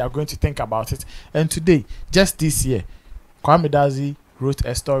 they said they are going to think about it. And today, just this year, Kwame Dazi wrote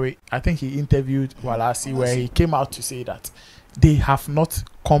a story, I think he interviewed Wallace, where he came out to say that they have not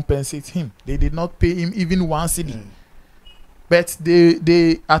compensated him. They did not pay him even 1 cedi. But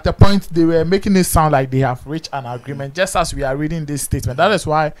they at the point they were making it sound like they have reached an agreement, just as we are reading this statement. That is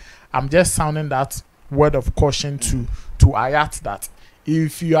why I'm just sounding that word of caution to Ayat, that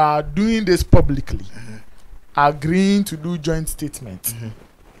if you are doing this publicly, agreeing to do joint statement,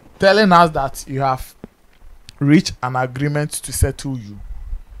 telling us that you have reach an agreement to settle you,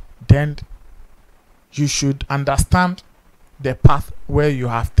 then you should understand the path where you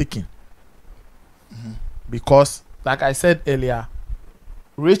have taken. Because like I said earlier,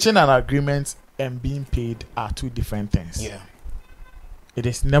 reaching an agreement and being paid are two different things. It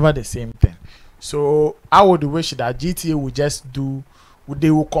is never the same thing. So I would wish that GTA would just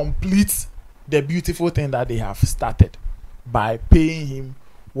they will complete the beautiful thing that they have started by paying him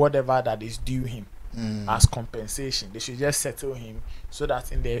whatever that is due him as compensation. They should just settle him, so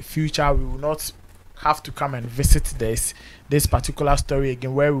that in the future we will not have to come and visit this particular story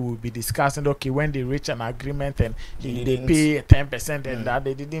again, where we will be discussing, okay, when they reach an agreement and they pay 10% and that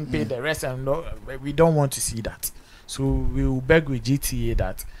they didn't pay the rest, and no, we don't want to see that. So we will beg with GTA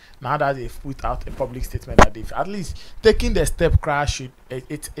that now that they've put out a public statement, that they've at least taking the step, crash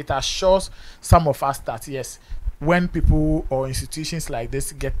it assures some of us that yes, when people or institutions like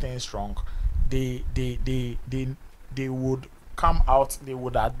this get things wrong, they would come out, they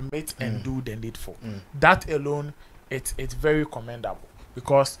would admit and do the needful. That alone, it's very commendable,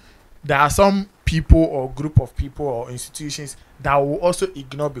 because there are some people or group of people or institutions that will also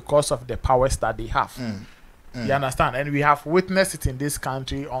ignore because of the powers that they have. You understand? And we have witnessed it in this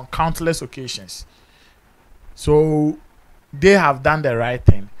country on countless occasions. So they have done the right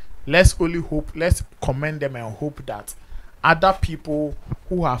thing. Let's only hope, let's commend them and hope that other people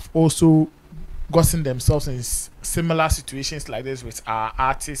who have also gotten themselves in similar situations like this with our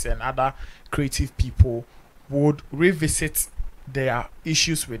artists and other creative people would revisit their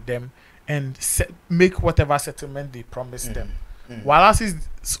issues with them and make whatever settlement they promised them. While his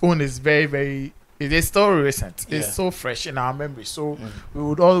own is very, very, it is still recent. It's so fresh in our memory. So we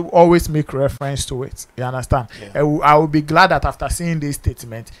would always make reference to it. You understand? I will be glad that after seeing this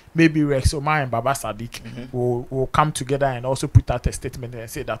statement, maybe Rex Omar and Baba Sadiq will come together and also put out a statement and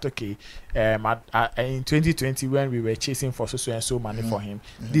say that, okay, in 2020 when we were chasing for so and so money for him,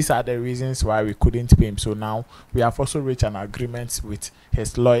 these are the reasons why we couldn't pay him. So now we have also reached an agreement with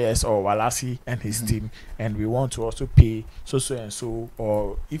his lawyers or Walasi and his team, and we want to also pay so and so,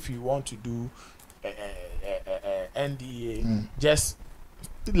 or if you want to do NDA, just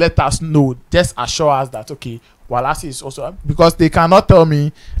let us know, just assure us that okay, Walasi is also, because they cannot tell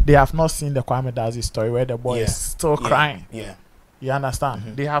me they have not seen the Kwame Dazi story where the boy is still crying. You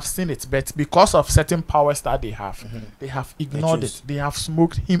understand? They have seen it, but because of certain powers that they have ignored it. They have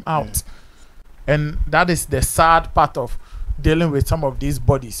smoked him out. And that is the sad part of dealing with some of these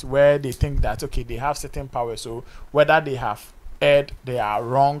bodies, where they think that okay, they have certain powers, so whether they have erred, they are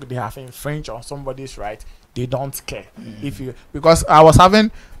wrong, they have infringed on somebody's right, they don't care. If you, because I was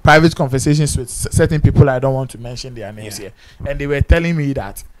having private conversations with certain people, I don't want to mention their names here, and they were telling me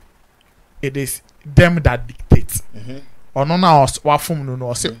that it is them that dictate. And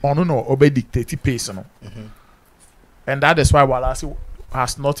that is why Walasi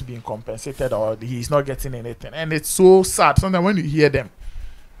has not been compensated, or he's not getting anything, and it's so sad. Sometimes when you hear them,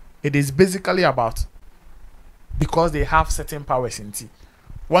 it is basically about, because they have certain powers in T.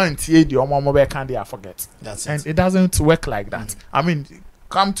 One T, the mobile can they forget. That's it. And it doesn't work like that. I mean,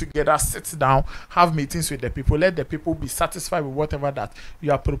 come together, sit down, have meetings with the people, let the people be satisfied with whatever that you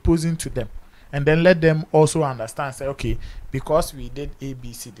are proposing to them. And then let them also understand, say, okay, because we did A,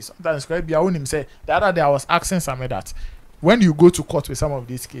 B, C, D. Sometimes say, the other day I was asking Sammy that when you go to court with some of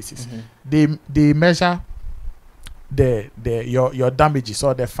these cases, they measure your damages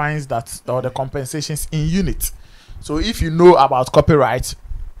or the fines that, or the compensations in units. So if you know about copyright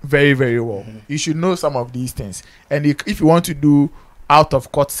very, very well, you should know some of these things. And if you want to do out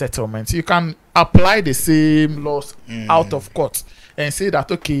of court settlements, you can apply the same laws out of court and say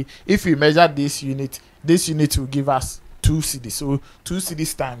that okay, if we measure this unit will give us 2 cedis. So 2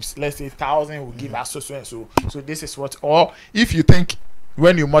 cedis times, let's say 1,000 will give us so and so. So this is what, or if you think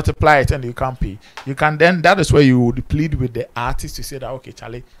when you multiply it and you can't pay, you can then, that is where you would plead with the artist to say that okay,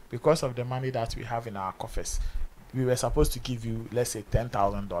 Charlie, because of the money that we have in our coffers, we were supposed to give you, let's say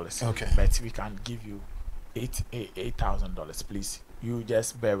 $10,000. Okay. But we can give you $8,000, please. You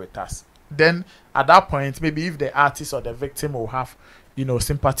just bear with us. Then at that point, maybe if the artist or the victim will have,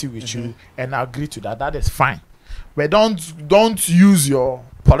 sympathy with you and agree to that, that is fine. But don't use your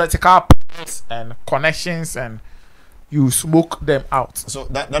political powers and connections and you smoke them out. So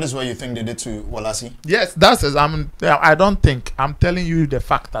that is what you think they did to Walasi? Yes, that's as I don't think. I'm telling you the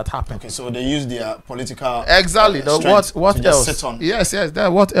fact that happened. Okay, so they used their political what else? Sit on. Yes,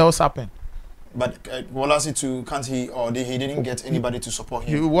 what else happened? But Walasi too, can't he, or he didn't get anybody to support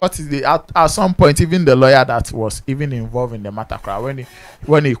him? At some point, even the lawyer that was even involved in the matter,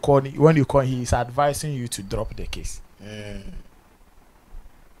 when you call, he is advising you to drop the case.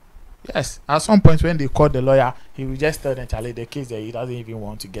 Yes, at some point when they called the lawyer, he will just tell them, Charlie, the case that he doesn't even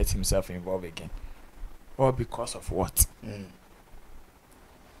want to get himself involved again. Or because of what?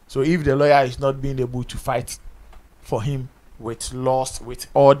 So if the lawyer is not being able to fight for him with laws, with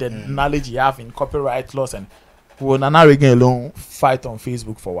all the knowledge you have in copyright laws, and will Nana Regan alone fight on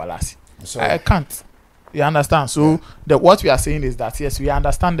Facebook for Walasi? So I can't. You understand? So what we are saying is that yes, we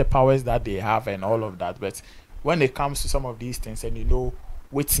understand the powers that they have and all of that, but when it comes to some of these things, and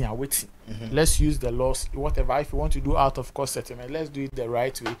waiting. Let's use the laws, whatever. If you want to do out of court settlement, let's do it the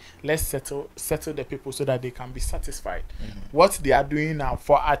right way. Let's settle the people so that they can be satisfied. What they are doing now,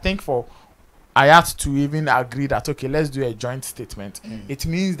 I think for Ayat to even agree that okay, let's do a joint statement. It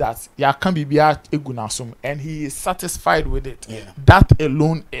means that can be egunasum and he is satisfied with it. That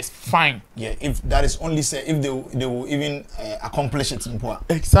alone is fine. If that is only say if they will even accomplish it.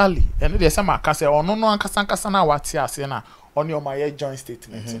 Exactly. And there's some can say on your my joint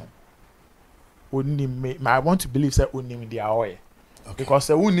statement. I want to believe that unim the away. Because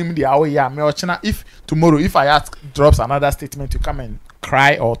unim the away if tomorrow if Ayat drops another statement to come and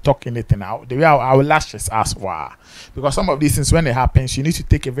cry or talk anything out, the way I will lash his ass. Wow. Because some of these things, when it happens, you need to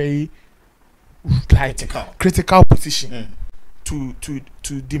take a very critical position to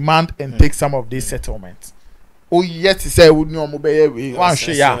demand and take some of these settlements. Oh, yet to say would no mobile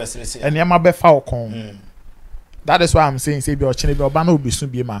and That is why I'm saying say be ochine be oba na obi sun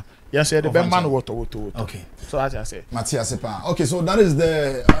be ma. Yes, say the be man water. Okay. So as I say. Matthias Sepa. Okay, so that is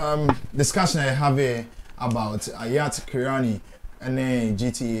the discussion I have here about Ayat, Kirani, and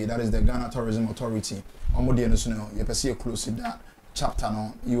GTA, that is the Ghana Tourism Authority. You close to that chapter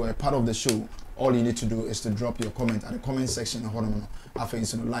now. You are a part of the show. All you need to do is to drop your comment at the comment section. After you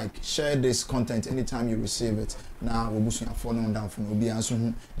like, share this content anytime you receive it. Now we're following down from the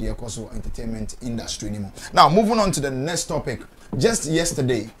entertainment industry anymore. Now moving on to the next topic. Just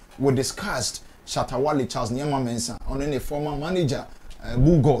yesterday we discussed Shatta Charles Nyama Mensah on a former manager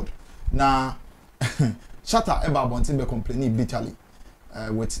BullGod's. Now Shatta Eba Bontibe complaining bitterly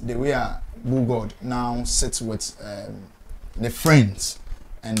with the way BullGod's now sits with the friends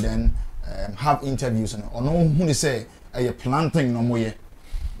and then have interviews and or no who say a planting no more.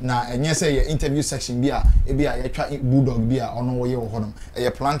 Now and yes say interview section be a try bulldog be a no way or honum a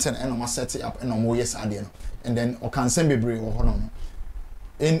planting and no set it up and no more yes and then or can send be brave or honum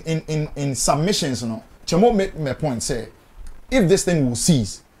in submissions no Chemo made my point say if this thing will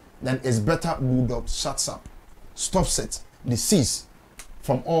cease then it's better BullGod's shuts up, stops it, they cease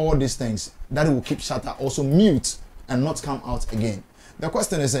from all these things that will keep Shatta also mute and not come out again. The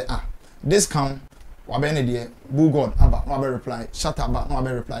question is this come wabene die BullGod's aba no abe reply Shatta aba no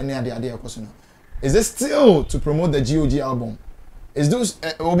abe reply any idea question. Is this still to promote the GOG album? Is this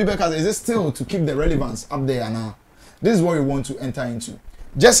is this still to keep the relevance up there now? This is what we want to enter into.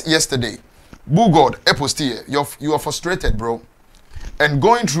 Just yesterday BullGod's posted you are frustrated, bro, and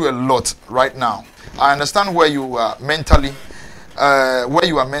going through a lot right now. I understand where you are mentally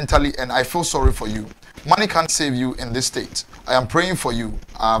and I feel sorry for you. Money can't save you in this state. I am praying for you.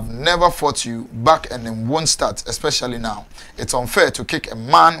 I've never fought you back and it won't start, especially now. It's unfair to kick a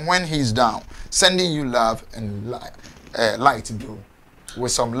man when he's down. Sending you love and light, bro.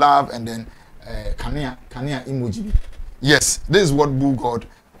 With some love and then kania emoji. Yes, this is what BullGod's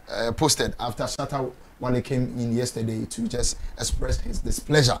posted after Shatta Wale came in yesterday to just express his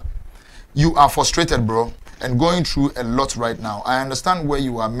displeasure. You are frustrated, bro, and going through a lot right now. I understand where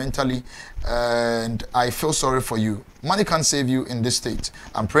you are mentally, and I feel sorry for you. Money can't save you in this state.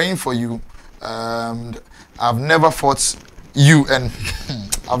 I'm praying for you. I've never fought you, and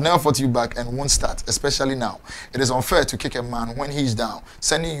I've never fought you back, and won't start, especially now. It is unfair to kick a man when he's down.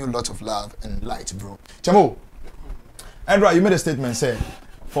 Sending you lots of love and light, bro. Chamo, Andra, you made a statement saying,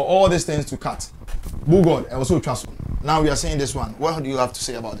 for all these things to cut, BullGod's also trust. Now we are saying this one. What do you have to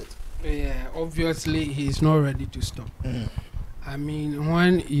say about it? Yeah, obviously he's not ready to stop. I mean,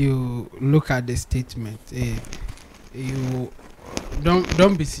 when you look at the statement, you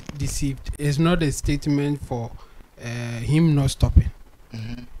don't be deceived. It's not a statement for him not stopping.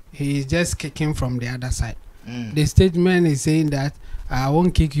 He is just kicking from the other side. The statement is saying that I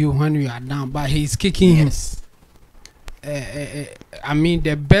won't kick you when you are down, but he's kicking him. I mean,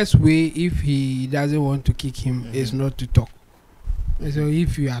 the best way if he doesn't want to kick him is not to talk. So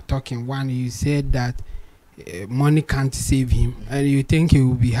if you are talking, one, you said that money can't save him, and you think he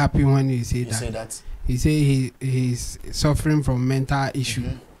will be happy when you say that. He say he's suffering from mental issue.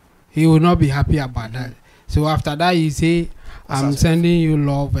 He will not be happy about that. So after that, you say, I'm sending you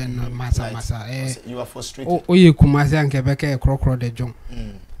love and masa. You are frustrated. Oh, you kumasi and Quebec crocro de John.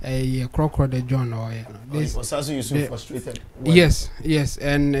 Crocro de John or this. Also, you so frustrated. Yes,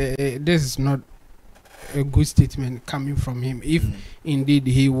 and this is not a good statement coming from him. If indeed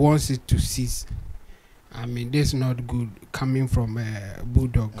he wants it to cease, I mean, this is not good coming from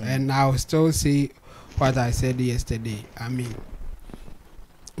BullGod's. And I'll still say what I said yesterday. I mean,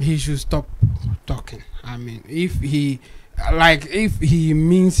 he should stop talking. I mean, if he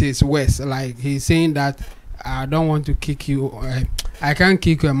means his worst, like he's saying that I don't want to kick you, I can't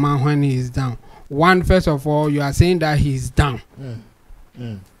kick a man when he is down. One, first of all, you are saying that he's down.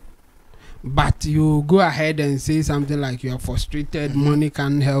 But you go ahead and say something like you are frustrated, money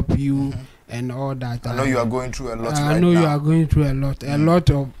can't help you, and all that. I know you are going through a lot. I know you are going through a lot. A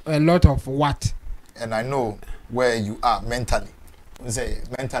lot of what? And I know where you are mentally. Say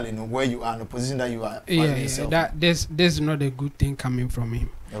mentally, know where you are, in the position that you are. That this is not a good thing coming from him.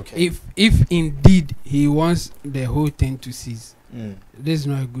 Okay. If indeed he wants the whole thing to cease, this is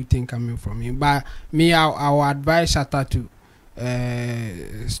not a good thing coming from him. But me, I will advise Shatta to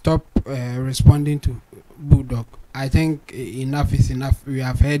stop responding to BullGod's. I think enough is enough. We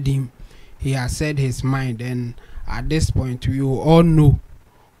have heard him. He has said his mind, and at this point, we all know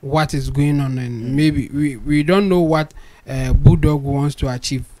what is going on, and maybe we don't know what BullGod's wants to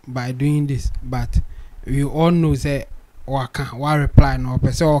achieve by doing this, but we all know that what reply no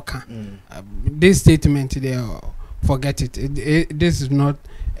person this statement there, forget it. This is not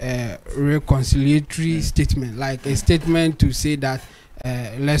reconciliatory statement, like a statement to say that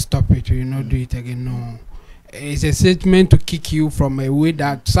let's stop it, you know, do it again. No, it's a statement to kick you from a way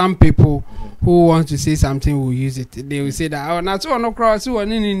that some people who want to say something will use it. They will say that oh, not so no cross, so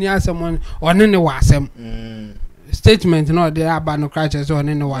any someone or any wasem. Statement, no, they are bad no crutches or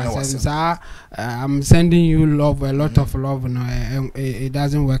any wasem. I'm sending you love, a lot of love. No, it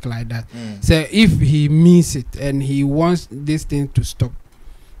doesn't work like that. So if he means it and he wants this thing to stop,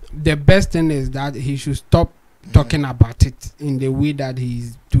 the best thing is that he should stop talking about it in the way that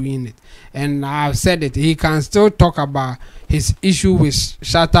he's doing it. And I've said it, he can still talk about his issue with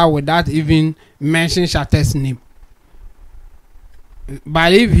Shatta without even mentioning Shatta's name.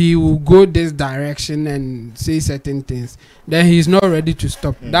 But if he will go this direction and say certain things, then he's not ready to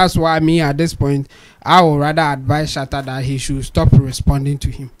stop. That's why me at this point, I would rather advise Shatta that he should stop responding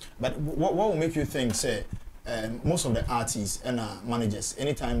to him. But what will make you think, say, most of the artists and managers,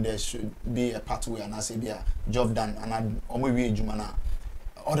 anytime there should be a pathway and I say be a job done and I maybe Jumana,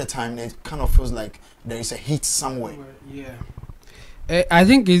 all the time it kind of feels like there is a hit somewhere. Yeah, I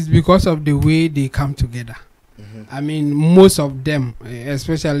think it's because of the way they come together. I mean, most of them,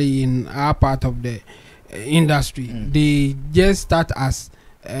 especially in our part of the industry, they just start as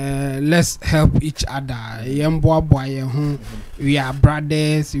let's help each other. We are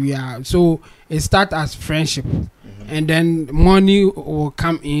brothers. We are, so it starts as friendship, and then money will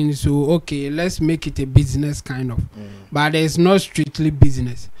come in. So okay, let's make it a business kind of, but it's not strictly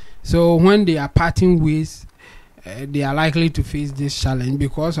business. So when they are parting ways, they are likely to face this challenge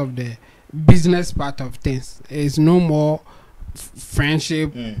because of the business part of things. It's no more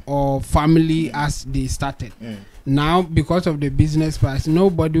friendship or family as they started. Now because of the business part,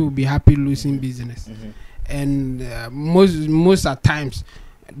 nobody will be happy losing business. And most at times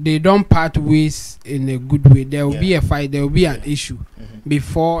they don't part ways in a good way. There will be a fight, there will be an issue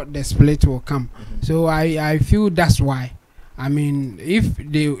before the split will come. So I feel that's why. I mean, if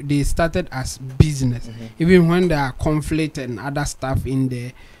they started as business, even when there are conflict and other stuff in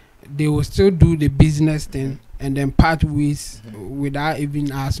there, they will still do the business thing and then part ways without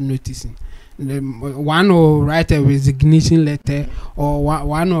even us noticing. One will write a resignation letter, or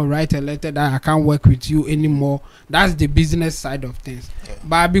one will write a letter that I can't work with you anymore. That's the business side of things.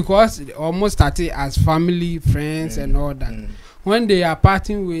 But because it almost started as family, friends and all that, when they are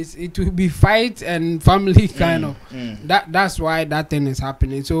parting ways, it will be fight and family kind of. That's why that thing is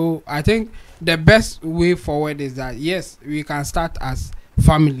happening. So I think the best way forward is that yes, we can start as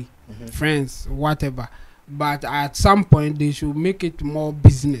family, friends, whatever, but at some point they should make it more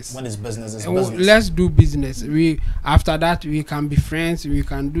business. When it's business, it's business. Let's do business. We after that we can be friends, we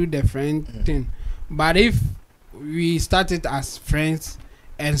can do the friend thing. But if we started as friends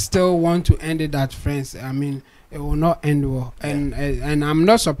and still want to end it as friends, I mean, it will not end well. And I'm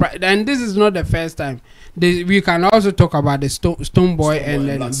not surprised. And this is not the first time. We can also talk about the Stone Boy and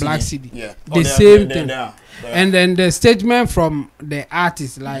then Black City. The same thing. And then the statement from the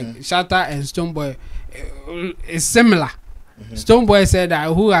artists like Shatta and Stone Boy is similar. Stone Boy said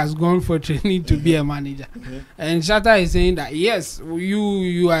that who has gone for training to be a manager, and Shatta is saying that yes,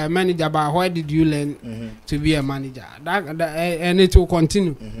 you are a manager, but why did you learn to be a manager? And it will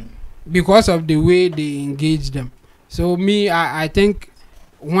continue because of the way they engage them. So me, I think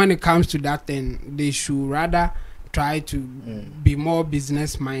when it comes to that, then they should rather try to be more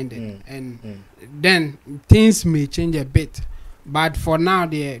business minded, and then things may change a bit. But for now,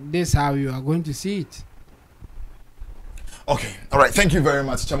 this is how you are going to see it. Okay, all right. Thank you very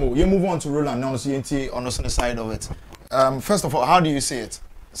much, Chamo. You move on to Roland now, CNT on the side of it. First of all, how do you see it?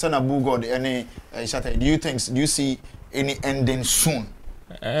 Senator BullGod, any Shatta, do you see any ending soon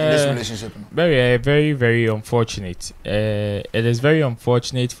in this relationship? Very, very unfortunate. It is very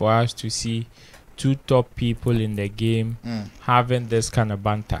unfortunate for us to see two top people in the game having this kind of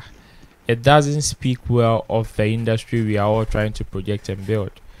banter. It doesn't speak well of the industry we are all trying to project and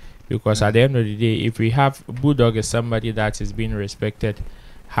build. Because at the end of the day, if we have Bulldog as somebody that is being respected,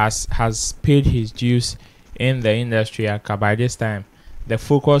 has paid his dues in the industry, and by this time, the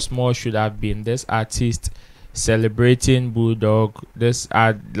focus more should have been this artist celebrating Bulldog. This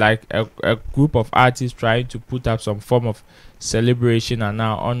are like a group of artists trying to put up some form of celebration and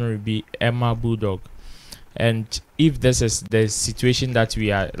now honorably Emma Bulldog. And if this is the situation that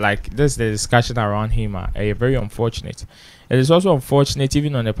we are like, this the discussion around him are very unfortunate. It is also unfortunate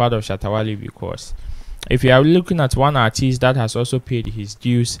even on the part of Shatta Wale, because if you are looking at one artist that has also paid his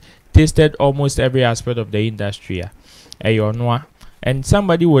dues, tasted almost every aspect of the industry, and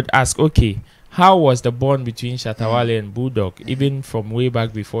somebody would ask, okay, how was the bond between Shatta Wale and Bulldog, even from way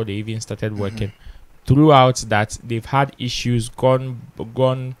back before they even started working? throughout that they've had issues,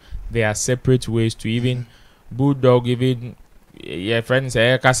 gone their separate ways to even Bulldog, even your friends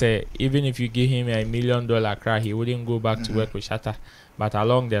say even if you give him $1 million cry, he wouldn't go back to work with Shatta. But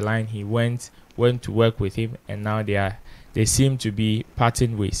along the line, he went to work with him, and now they seem to be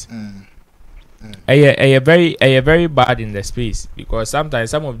parting ways. Very bad in the space, because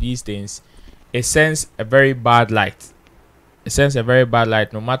sometimes some of these things, it sends a very bad light. It sends a very bad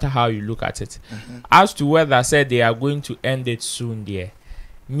light, no matter how you look at it. As to whether I said they are going to end it soon,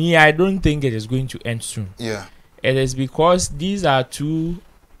 me, I don't think it is going to end soon. Yeah, it is because these are two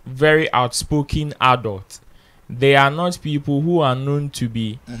very outspoken adults. They are not people who are known to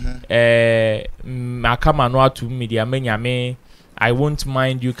be I won't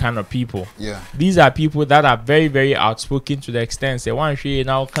mind you kind of people. Yeah. These are people that are very, very outspoken to the extent say one she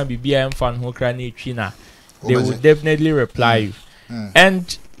now can be BM fan who Kirani China. They will definitely reply you.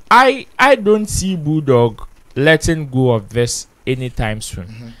 And I don't see Bulldog letting go of this anytime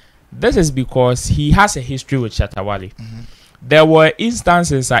soon. This is because he has a history with Shatta Wale. There were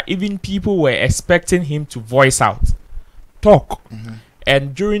instances that even people were expecting him to voice out, talk.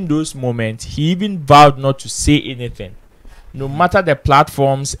 And during those moments, he even vowed not to say anything, no matter the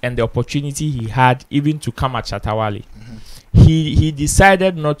platforms and the opportunity he had even to come at Shatta Wale. He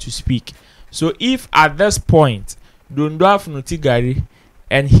decided not to speak. So if at this point Dondo Afnutigari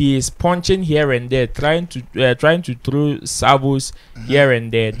and he is punching here and there, trying to throw salvos here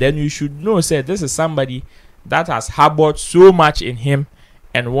and there, then you should know, say, this is somebody that has harbored so much in him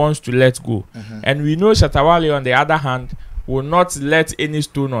and wants to let go. And we know Shatta Wale, on the other hand, will not let any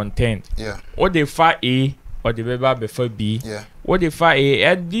stone unturned. Yeah. Or they fight A or the Beba before B. Yeah. Or they fight A,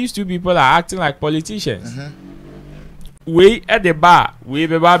 and these two people are acting like politicians. We at the bar, we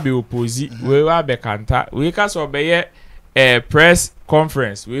Beba be opposite, we were be kanta, we can obey a press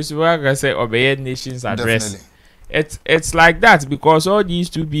conference. We can say obey nation's address. Definitely. It's like that because all these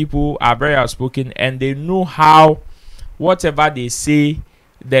two people are very outspoken and they know how whatever they say,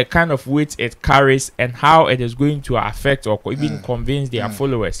 the kind of weight it carries and how it is going to affect or even convince their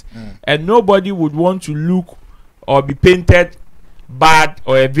followers. And nobody would want to look or be painted bad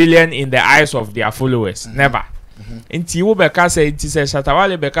or a villain in the eyes of their followers. Never. Inti wo beka say inti say Shatta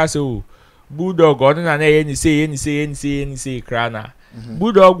Wale beka say oh Bulldog or na any say krana.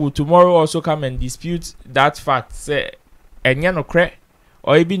 Bulldog will tomorrow also come and dispute that fact, say enya no kre,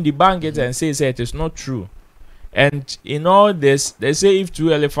 or even debunk it and say it is not true. And in all this, they say if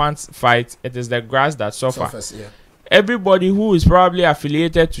two elephants fight, it is the grass that suffers. Yeah. Everybody who is probably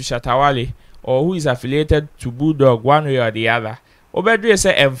affiliated to Shatta Wale or who is affiliated to Bulldog one way or the other, obedre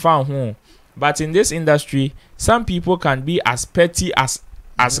say enfan who. But in this industry, some people can be as petty as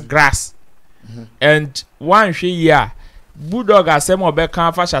grass. And one year, Bulldog as some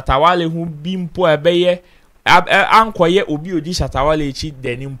obeka fa Shatta Wale who bimpo ebeye ankoye obi odi Shatta Wale chi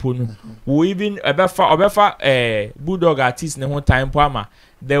denimpo no. We even obefa Bulldog artist ne ho time poama.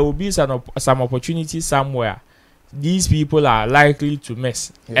 There will be some opportunity somewhere. These people are likely to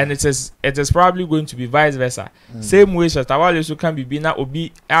miss, and it is probably going to be vice versa. Same way Shatta Wale so can be na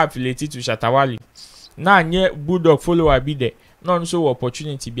obi affiliated to Shatta Wale. Na nye Bulldog follower be there. None so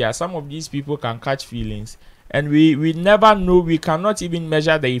opportunity be as some of these people can catch feelings, and we never know. We cannot even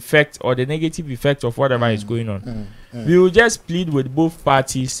measure the effect or the negative effect of whatever is going on. We will just plead with both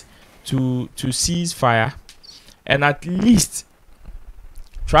parties to cease fire, and at least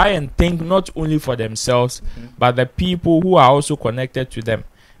try and think not only for themselves but the people who are also connected to them,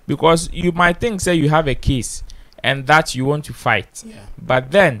 because you might think say you have a case and that you want to fight,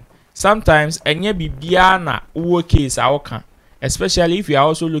 but then sometimes enye bibia na uwo case awoka, especially if you are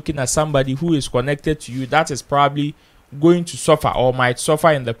also looking at somebody who is connected to you that is probably going to suffer or might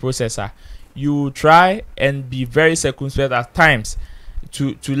suffer in the process. You try and be very circumspect at times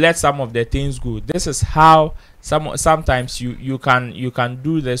to let some of the things go. This is how sometimes you can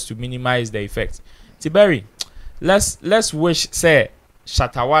do this to minimize the effect. Tiberi, let's wish say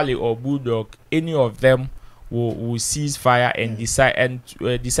Shatta Wale or Bulldog, any of them will cease fire and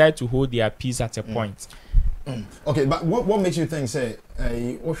decide to hold their peace at a point. Okay, but what makes you think say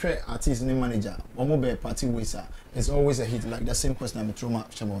Oshe artist name manager or party waster is always a hit? Like the same question I'm throwing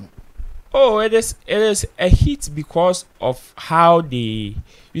up Shabon. Oh, it is a hit because of how they,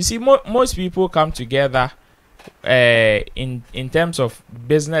 you see, most people come together in terms of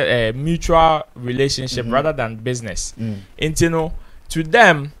business, mutual relationship rather than business. And you know, to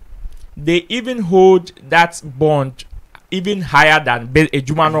them, they even hold that bond even higher than a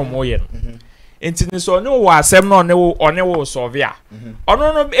Jumano Moyen. And you know, so no was some no solve ya. Oh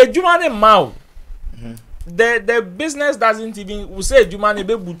no, a Jumane Mao. the business doesn't even we say Jumani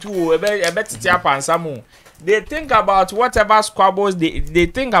be butu e they think about whatever squabbles they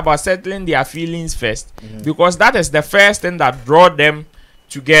think about settling their feelings first because that is the first thing that draw them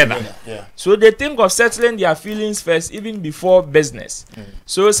together. Yeah. So they think of settling their feelings first even before business.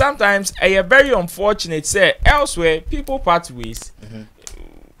 So sometimes a very unfortunate say elsewhere people part ways.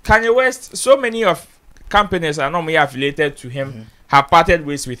 Kanye West, so many of companies are normally affiliated to him have parted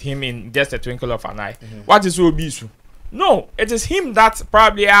ways with him in just a twinkle of an eye. What is Obisu? No, it is him that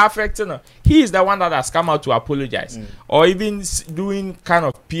probably are affecting. He is the one that has come out to apologize or even doing kind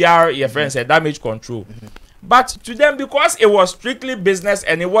of PR, your friends say damage control. But to them, because it was strictly business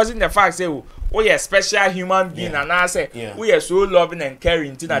and it wasn't the fact say, oh yeah, special human being, and I say we are so loving and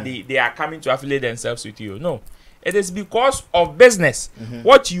caring that they are coming to affiliate themselves with you. No, it is because of business,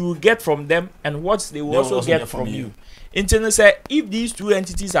 what you get from them and what they will also get from you. Internet say if these two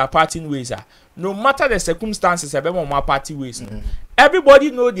entities are parting ways, no matter the circumstances, party ways. Everybody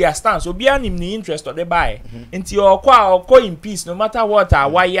know their stance. So be an in the interest of the buy. Into your or in peace, no matter what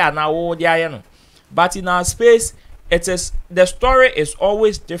why now there. But in our space, it is the story is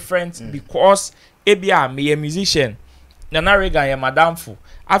always different because Ebia me a musician. Nana Regan ya madam fu.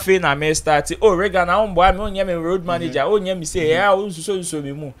 Afe na me start. Oh Regan na on boy me on me road manager. Oh me say yeah so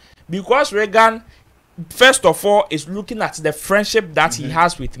me mu. Because Regan first of all is looking at the friendship that he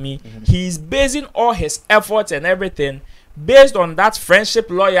has with me. He is basing all his efforts and everything based on that friendship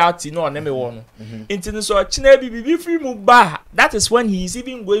loyalty no on one. So that is when he is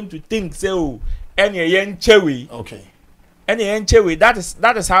even going to think say oh any okay. Any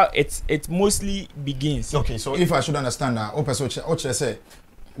that is how it mostly begins. Okay, so if I should understand that, Oche say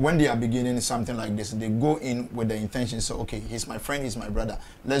when they are beginning something like this, they go in with the intention. So okay, he's my friend, he's my brother.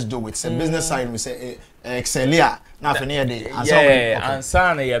 Let's do it. So business side, we say excelia. Now for near day. And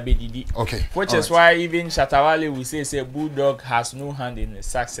sana ya bedidi. Okay. Which is why even Shatta we say Bulldog has no hand in the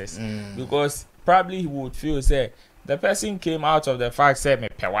success because probably he would feel say the person came out of the fact say me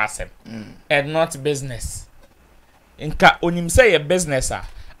pewasem and not business. Inka onim say a business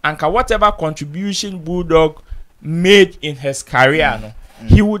anka whatever contribution Bulldog made in his career no.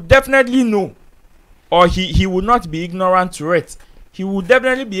 He would definitely know, or he would not be ignorant to it. He would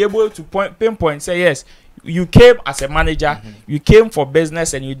definitely be able to pinpoint, say, yes, you came as a manager, you came for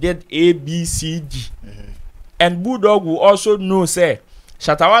business, and you did A, B, C, D. And Bulldog will also know, say,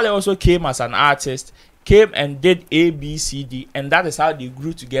 Shatta also came as an artist, came and did A, B, C, D, and that is how they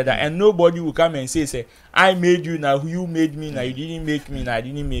grew together. And nobody will come and say, I made you, now you made me, now you didn't make me, now I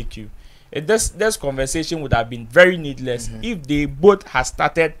didn't make you. This conversation would have been very needless if they both had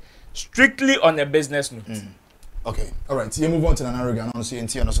started strictly on a business note. Okay, all right. So you move on to another regard, on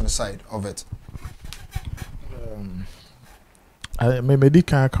the side of it. I maybe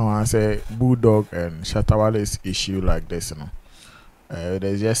can't say Bulldog and Shatta issue like this, you know.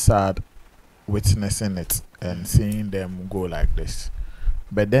 They're just sad witnessing it and seeing them go like this.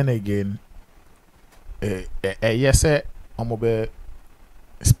 But then again, yes, I'm a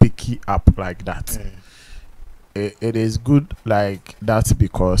speaking up like that. It is good like that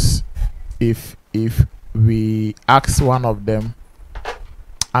because if we ask one of them,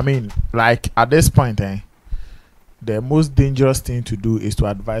 I mean, like at this point, the most dangerous thing to do is to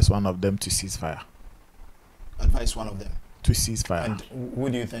advise one of them to cease fire. Advise one of them to cease fire. And who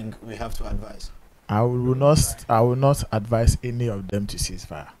do you think we have to advise? I will not advise any of them to cease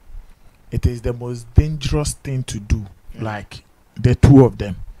fire. It is the most dangerous thing to do. Like the two of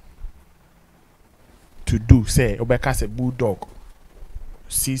them to do, say Obeka say Bulldog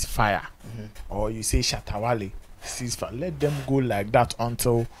cease fire, or you say Shatta cease fire. Let them go like that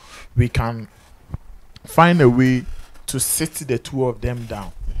until we can find a way to sit the two of them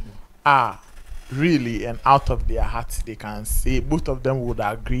down. Really, and out of their hearts they can say both of them would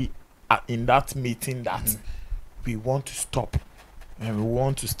agree in that meeting that we want to stop. And we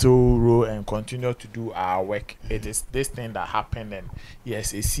want to still roll and continue to do our work. It is this thing that happened, and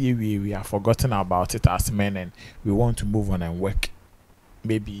yes, we have forgotten about it as men, and we want to move on and work,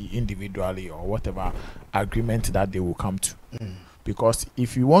 maybe individually or whatever agreement that they will come to. Because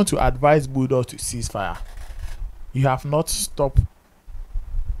if you want to advise Bulldog to cease fire, you have not stopped.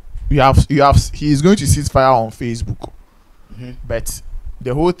 He is going to cease fire on Facebook, but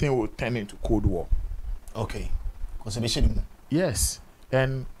the whole thing will turn into Cold War. Okay, yes,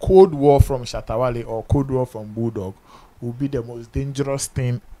 and Cold War from Shatta or Cold War from Bulldog will be the most dangerous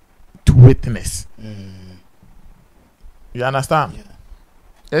thing to witness. You understand? Yeah.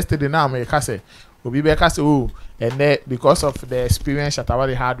 Yesterday now, I say, and then because of the experience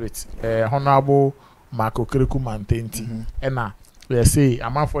Shatta had with Honorable Marco Kiriku Mantenti, and now they say,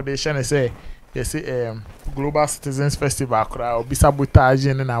 I'm out for the channel say, you see Global Citizens Festival or be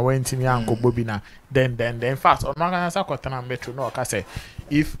sabotaging and I went to me uncle Bobina. Then in fact on Magana Kotana Metro no I say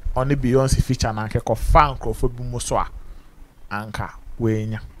if only Beyonce feature and I fan for Muswa anchor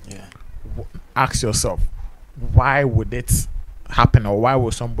when ask yourself why would it happen or why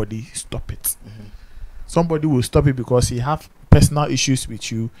will somebody stop it? Somebody will stop it because he have personal issues with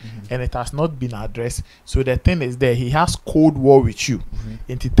you and it has not been addressed. So the thing is there, he has cold war with you.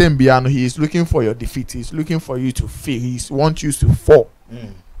 In Titembiano, he is looking for your defeat. He's looking for you to fail. He wants you to fall.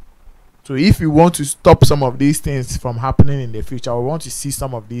 So if you want to stop some of these things from happening in the future, or want to see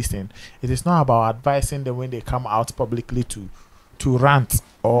some of these things, it is not about advising them when they come out publicly to rant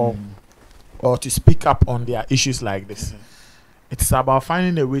or to speak up on their issues like this. It's about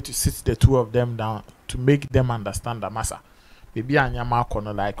finding a way to sit the two of them down to make them understand the massa. Maybe Anyama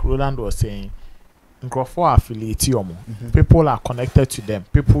Kono, like Roland was saying, people are connected to them.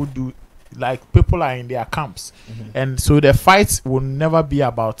 People are in their camps. And so the fights will never be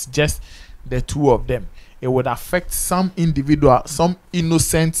about just the two of them. It would affect some individual, some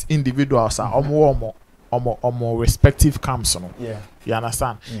innocent individuals or more respective camps. You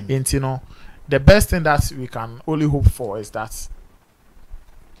understand? And you know, the best thing that we can only hope for is that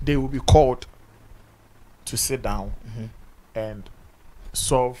they will be called to sit down and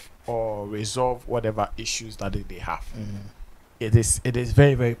solve or resolve whatever issues that they have. It is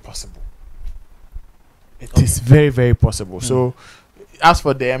very, very possible. It is very, very possible. So as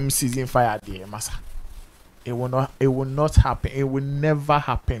for the season fire there, massa, it will not happen. It will never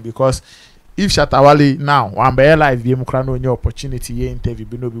happen because if Shatta Wale now one be live be mukra no opportunity ye interview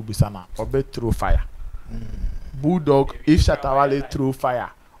be no be busana or be through fire. Bulldog if Shatta Wale through fire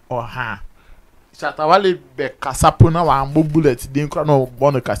or Shatta Wale be kasapo na wa ambo bullet din kra no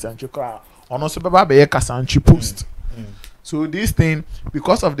bono kasanchi kra ono so beba be kasanchi post. So this thing,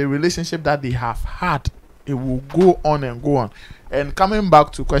 because of the relationship that they have had, it will go on and go on. And coming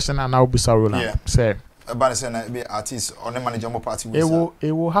back to question and now Bisa Roland say about saying be artists on the management party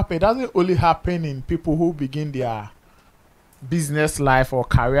it will happen. It doesn't only happen in people who begin their business life or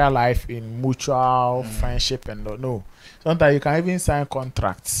career life in mutual friendship and no. Sometimes you can even sign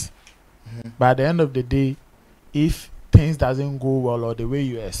contracts. But at the end of the day, if things doesn't go well or the way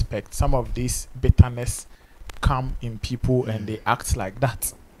you expect, some of this bitterness come in people and they act like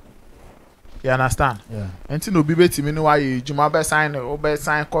that. You understand? Yeah. And to know be better me know why you be sign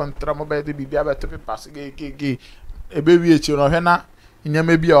contract mo be be to pass ge e be wi echi no hwe na nya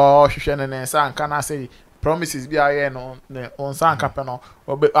me bi o hwehwe ne nsa anka na say promises bi aye no ne onsa anka pe no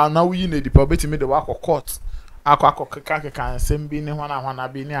obe na wi na di probeti me de wa court akwa keka nsem bi ne hwana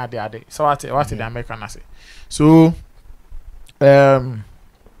bi ne ade so what the American na say so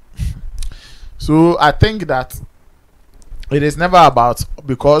so I think that it is never about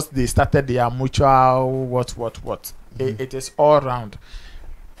because they started their mutual what. It is all round.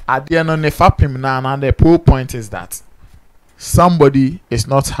 At the end of the fapim now, and the whole point is that somebody is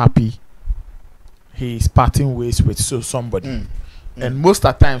not happy. He is parting ways with somebody, and most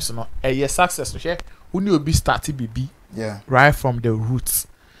of the times, you know, a success. When you be starting BB, right from the roots.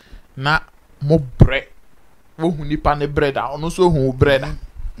 Na mo bread, wo huni pane bread, ono so hu bread.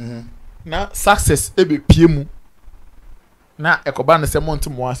 Na success ebe piemu. Na ekoba se month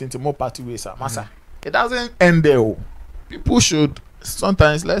more into more party ways massa. It doesn't end there. People should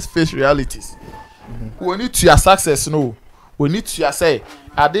sometimes let's face realities. We need to your success no. We need to say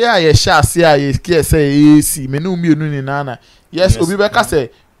ade aye sha se aye care say see me no mienu ni nana. Yes, obi beka say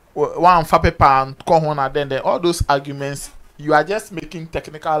one fa paper and come on and then all those arguments you are just making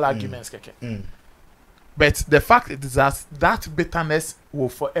technical arguments keke. But the fact is that bitterness will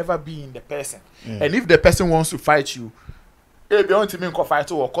forever be in the person. And if the person wants to fight you, they want to make a fight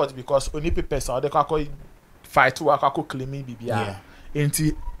or court because only person or they can fight or can claim BBR.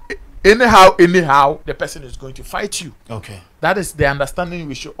 Anyhow, the person is going to fight you. Okay, that is the understanding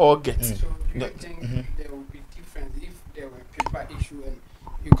we should all get. So you think there will be difference if there were paper issue and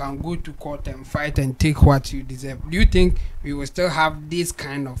you can go to court and fight and take what you deserve? Do you think we will still have this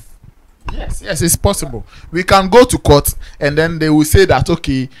kind of? Yes, it's possible. We can go to court and then they will say that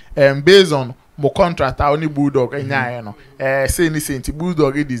okay, based on mo contract only Bulldog say anything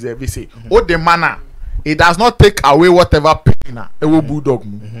Bulldog it deserve say the manner it does not take away whatever pain e will Bulldog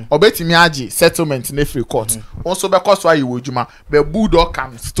obetimi agi settlement in free court also because why you wojuma but Bulldog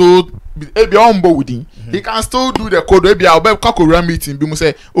can still be on board with him. He can still do the code maybe I'll be call meeting be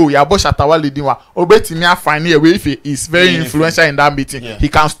say oh ya bo Shatta Wale din wa obetimi afine here way if he is very influential in that meeting he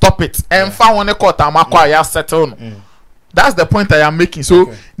can stop it and find one court amakwa ya settle. That's the point I am making.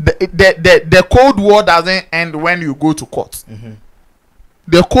 So the Cold War doesn't end when you go to court.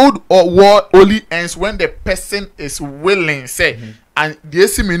 the Cold War only ends when the person is willing, say, and the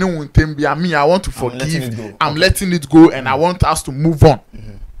AC meaning won't be me. I want to forgive. I'm letting it go, and I want us to move on.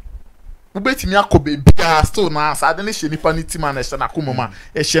 You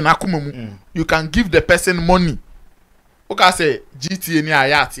can give the person money. Okay, say GTA ni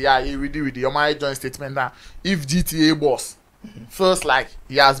Ayat, yeah, you read your my joint statement that if GTA boss feels like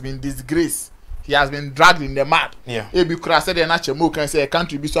he has been disgraced, he has been dragged in the mud. Yeah. Ebi kura said na chemo can say a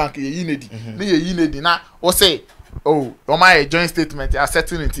country be so anke ye need. Ni ye need na o say oh your my joint statement ya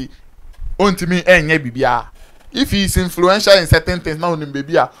certainty ontimi enye bibia. If he is influential in certain things now in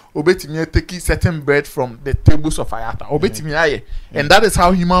baby obetimi take certain bread from the tables of Ayata. Obetimi aye. And that is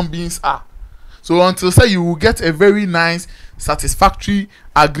how human beings are. So until say you will get a very nice, satisfactory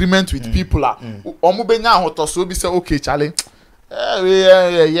agreement with people, omo benya hoto so be say okay, Charlie.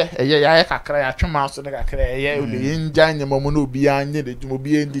 Yeah. Kakra ya twema so de kakra yeah, the enjoy nyemo no bi anye de djumo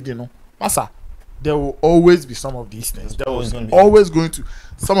bi endidi no. Masa, there will always be some of these things. There was always going to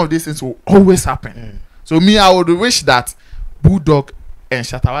some of these things will always happen. So me, I would wish that Bulldog and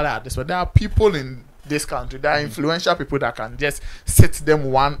Shatta are this, but there are people in this country, there are influential people that can just sit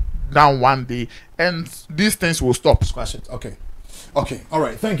them down one day and these things will stop. Squash it. Okay, all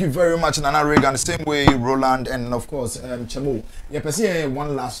right, thank you very much, Nana Reagan. The same way Roland, and of course Chamo. Yeah,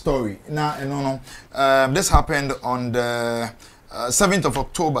 one last story now. This happened on the 7th of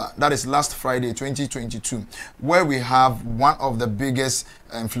October, that is last Friday 2022, where we have one of the biggest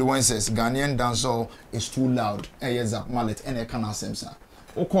influencers, Ghanaian dancer, is too loud. Ayat Mallet and Ekana Semsa.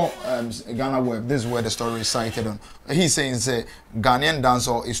 Oko Ghana Web, this is where the story is cited on. He's saying Ghanaian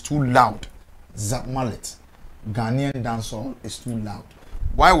dancer is too loud. Zap Mallet, Ghanaian dancer is too loud.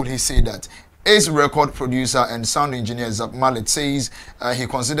 Why would he say that? Ace record producer and sound engineer Zap Mallet says he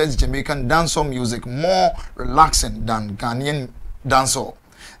considers Jamaican dancehall music more relaxing than Ghanaian dancehall.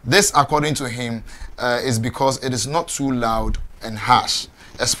 This, according to him, is because it is not too loud and harsh.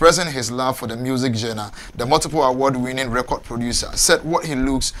 Expressing his love for the music genre, the multiple award-winning record producer said what he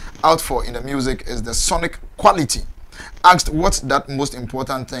looks out for in the music is the sonic quality. Asked what that most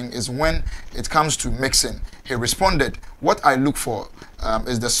important thing is when it comes to mixing, he responded, "What I look for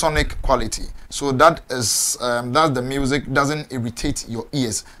is the sonic quality. So that is that the music doesn't irritate your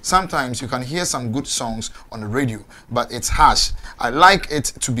ears. Sometimes you can hear some good songs on the radio, but it's harsh. I like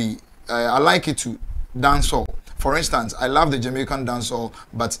it to dancehall. For instance, I love the Jamaican dancehall,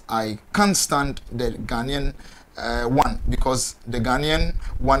 but I can't stand the Ghanaian one because the Ghanaian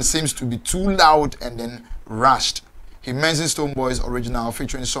one seems to be too loud and then rushed." He mentions Stonebwoy's original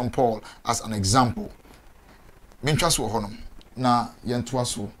featuring Sean Paul as an example. Minchaswo honum na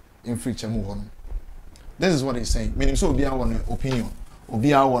yentwaso in free chemu honum. This is what he's saying. Meaning so be our opinion, or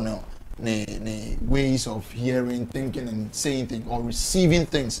be our ways of hearing, thinking, and saying things or receiving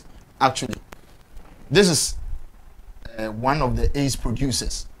things. Actually, this is one of the Ace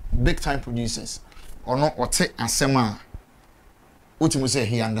producers, big time producers, or not or take asema. What you say,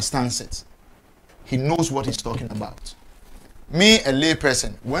 he understands it. He knows what he's talking about. Me, a lay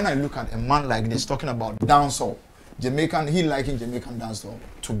person, when I look at a man like this talking about dancehall, Jamaican, he liking Jamaican dancehall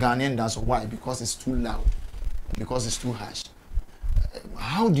to Ghanaian dancehall. Why? Because it's too loud, because it's too harsh.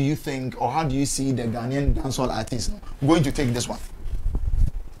 How do you think, or how do you see the Ghanaian dancehall artists going to take this one?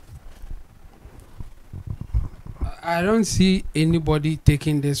 I don't see anybody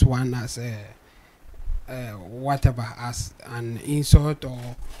taking this one as whatever, as an insult or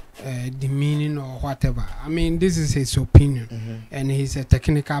demeaning or whatever. I mean, this is his opinion, and he's a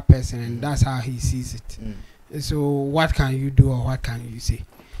technical person, and that's how he sees it. So what can you do, or what can you say?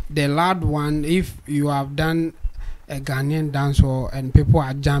 The loud one, if you have done a Ghanaian dancehall and people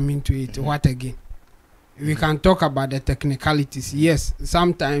are jamming to it, what again? We can talk about the technicalities. Yes,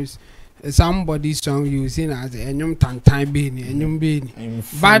 sometimes somebody's song you sing as enyum tantan beni, enyum beni,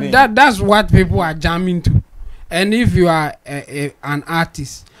 but that's what people are jamming to. And if you are an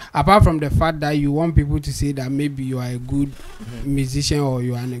artist, apart from the fact that you want people to say that maybe you are a good musician or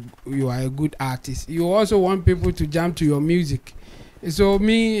you are a good artist, you also want people to jam to your music. So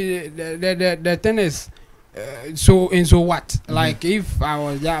me, the thing is, so what? Like if I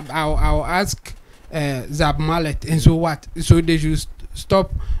was, I'll ask Zap Mallet, and so what? So they should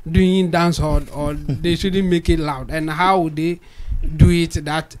stop doing dancehall, or they shouldn't make it loud. And how would they do it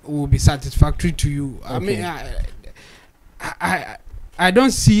that will be satisfactory to you? I mean, I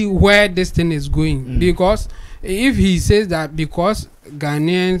don't see where this thing is going, because if he says that because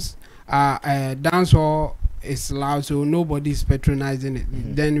Ghanaians are dancehall is loud, so nobody is patronizing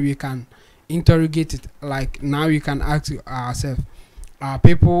it, then we can interrogate it. Like now we can ask ourselves, are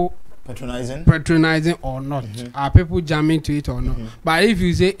people patronizing or not? Are people jamming to it or not? But if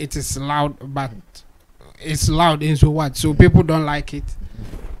you say it is loud, but it's loud, and so what? So people don't like it,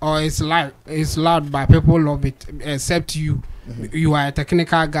 or it's loud, but people love it, except you. You are a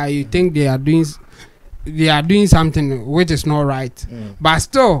technical guy. You think they are doing something which is not right, but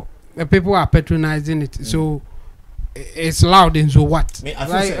still people are patronizing it. So it's loud, and so what?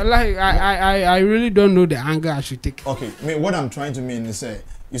 I really don't know the angle I should take. Okay, what I'm trying to mean is say,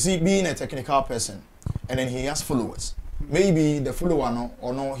 you see, being a technical person, and then he has followers. Maybe the follower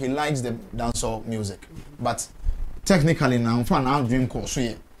no, he likes the dancehall music, but technically now, for now, dream course, so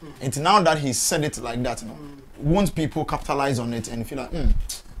yeah. And now that he said it like that, won't people capitalize on it and feel like,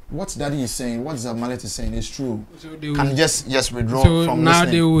 what Daddy is saying, what Mallet is saying is true? So can just withdraw from now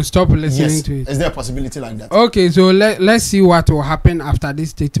listening. They will stop listening to it. Is there a possibility like that? Okay, so let's see what will happen after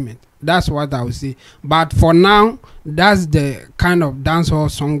this statement. That's what I would say. But for now, that's the kind of dancehall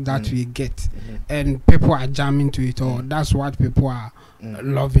song that we get, and people are jamming to it, or that's what people are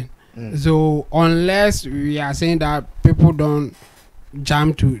loving. So unless we are saying that people don't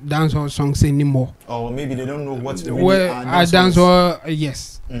jam to dancehall songs anymore, or maybe they don't know what dancehall.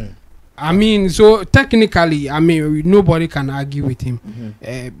 Yes. I mean, so technically, I mean, nobody can argue with him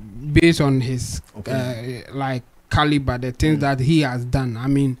based on his like caliber, the things that he has done. I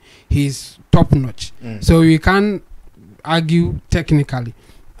mean, he's top notch. So we can't argue technically.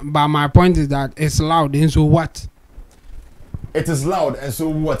 But my point is that it's loud, and so what? It is loud, and so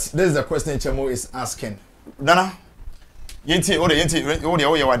what? This is the question Chemo is asking. Dana, yenti, okay.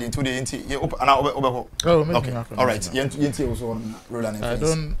 All right. Yenti also on Roland.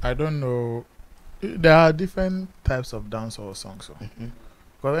 I don't know. There are different types of dancehall songs. So.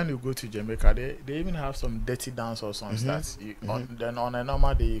 Because when you go to Jamaica, they even have some dirty dancehall songs that then on a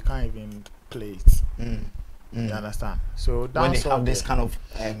normal day you can't even play it. You understand? So when they have this kind of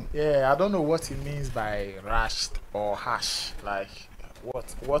I don't know what he means by rashed or hash. Like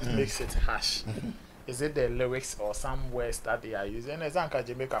what makes it hash? Is it the lyrics or some words that they are using? It's like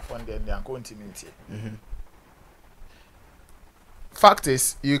Jamaica fund then they are continuity. Fact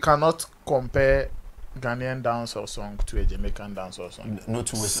is, you cannot compare Ghanaian dancehall song to a Jamaican dancehall song. No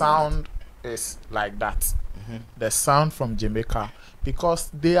two ways. Sound is like that. The sound from Jamaica, because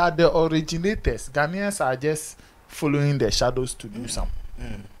they are the originators. Ghanaians are just following the shadows to do some.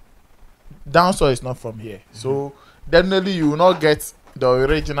 Dancehall is not from here, so definitely you will not get the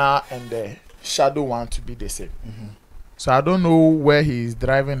original and the shadow one to be the same. So I don't know where he is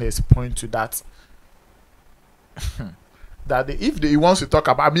driving his point to that. That if he wants to talk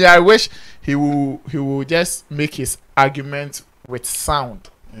about, I mean, I wish he will just make his argument with sound.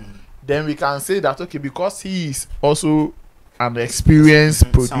 Then we can say that, okay, because he is also an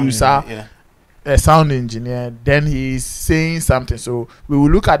experienced producer, a sound engineer, then he is saying something. So we will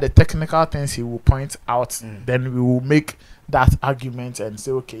look at the technical things he will point out. Then we will make that argument and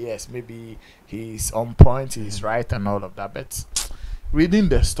say, okay, yes, maybe he's on point, he's right, and all of that. But reading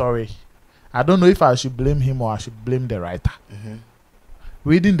the story, I don't know if I should blame him or I should blame the writer.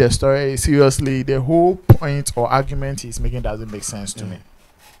 Reading the story, seriously, the whole point or argument he's making doesn't make sense to me.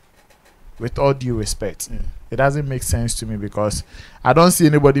 With all due respect, it doesn't make sense to me, because I don't see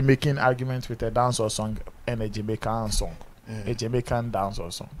anybody making arguments with a dancehall song and a Jamaican song, a Jamaican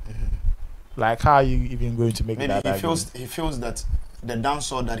dancehall song. Like, how are you even going to make that argument? He feels that the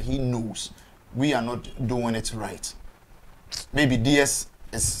dancehall that he knows, we are not doing it right. Maybe DS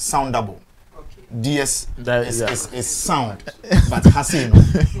is soundable. DS is sound, but Hassan,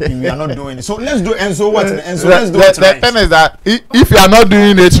 we are not doing it. So let's do it. And so what? And so let's do it right. The thing is that if you are not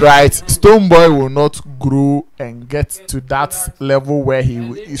doing it right, Stonebwoy will not grow and get to that level where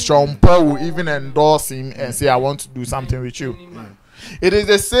Sean Paul will even endorse him and say, "I want to do something with you." It is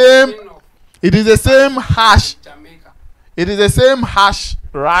the same. It is the same hash. It is the same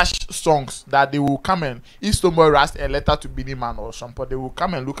rash songs that they will come and, if Stonebwoy writes a letter to Billy Man or something, they will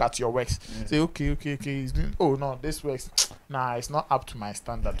come and look at your works. Say, okay, he's doing, oh no, this works, nah, it's not up to my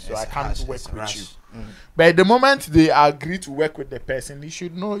standard, so I can't work with you. But at the moment they agree to work with the person, you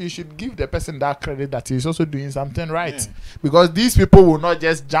should give the person that credit that he's also doing something right. Because these people will not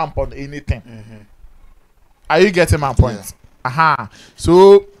just jump on anything. Are you getting my point?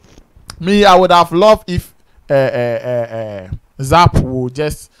 So me, I would have loved if Zap will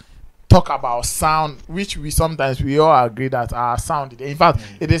just talk about sound, which we all agree that our sound, in fact,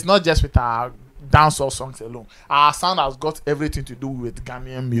 it is not just with our dancehall songs alone. Our sound has got everything to do with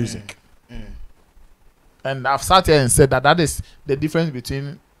Ghanaian music. And I've sat here and said that is the difference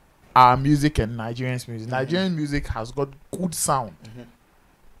between our music and Nigerian music. Nigerian music has got good sound.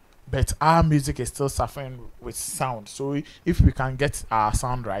 but our music is still suffering with sound. So if we can get our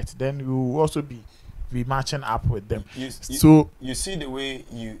sound right, then we will also be matching up with them. So you see the way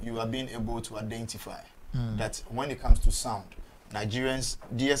you are being able to identify that when it comes to sound, Nigerians,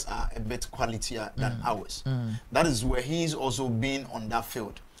 theirs are a bit qualitier than ours. That is where he's also been on that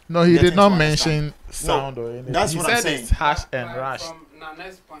field. No, he did not mention sound or anything. That's he what said I'm saying. It's hash and rush. From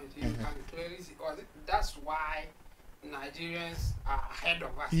Nana's point, you can clearly see that's why Nigerians are ahead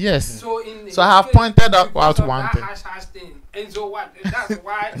of us. Yes. So I have pointed out one thing. Hash thing. And so what? That's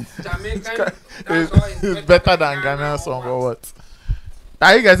why Jamaican is better than Ghana song or what?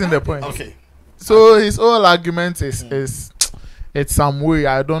 Are you getting the point? Okay. So his whole argument is it's some way,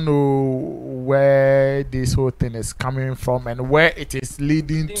 I don't know where this whole thing is coming from and where it is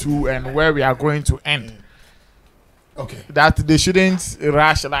leading to and where we are going to end. Okay. That they shouldn't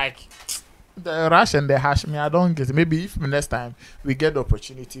rush like the rush and the hash. Me, I don't get it. Maybe if next time we get the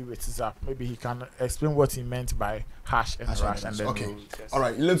opportunity with Zap, maybe he can explain what he meant by hash and rush. And then okay. All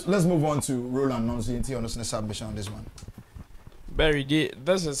right. Let's move on to Roland Nonsi on the submission on this one. Barry,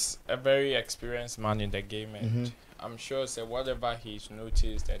 this is a very experienced man in the game, and I'm sure whatever he's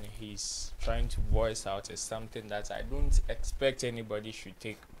noticed and he's trying to voice out is something that I don't expect anybody should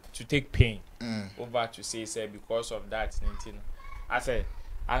take pain over to say because of that. I say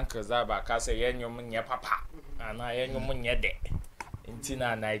Uncle Zaba, I say yen papa, and I yen de. In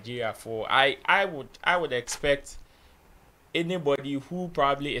Nigeria, for I would expect anybody who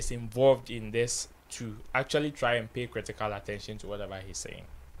probably is involved in this to actually try and pay critical attention to whatever he's saying.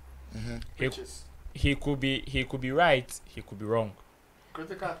 He could be right, he could be wrong.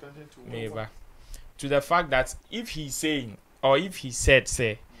 Critical attention to maybe to the fact that if he's saying or if he said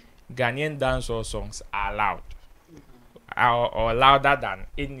Ghanaian dancehall songs are loud or louder than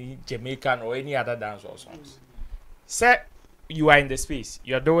any Jamaican or any other dancehall songs, say you are in the space,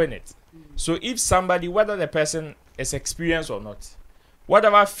 you're doing it. So if somebody, whether the person is experienced or not,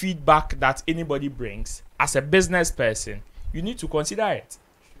 whatever feedback that anybody brings as a business person, you need to consider it.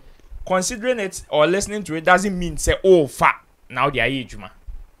 Considering it or listening to it doesn't mean say, oh, now they are age, man.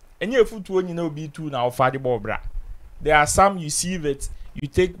 And you foot when you know be too now for the bobra. There are some you see it, you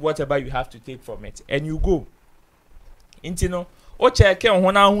take whatever you have to take from it, and you go. Intino, o check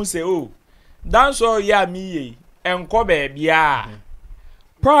on who say, oh, dance all ya me and ko baby.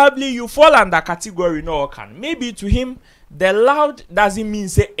 Probably you fall under category no can. Maybe to him the loud doesn't mean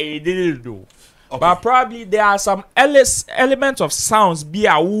say a do. Okay. But probably there are some elements of sounds be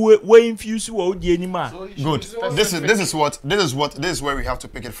a way infused with the animal. Good. This is where we have to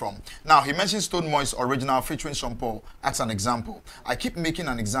pick it from. Now he mentioned Stone Moist original featuring Sean Paul as an example. I keep making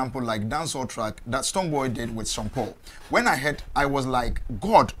an example like dancehall track that Stonebwoy did with Sean Paul. When I heard, I was like,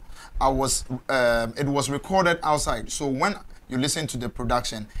 God, it was recorded outside. So when you listen to the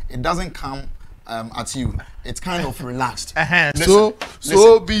production, it doesn't come at you. It's kind of relaxed.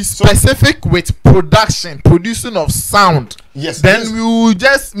 So be specific with producing of sound. Yes. Then we will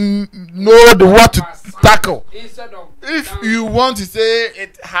just know what to tackle. If you want to say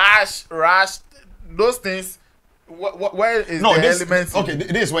it hash, rush, those things, where is the elements? Okay,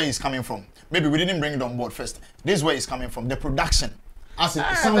 this is where he's coming from. Maybe we didn't bring it on board first. This is where he's coming from. The production. As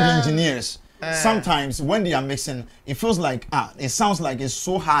sound engineers. Sometimes when they are mixing, it feels like it sounds like it's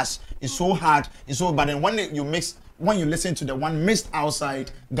so harsh, it's so hard, it's so. But then when you listen to the one mixed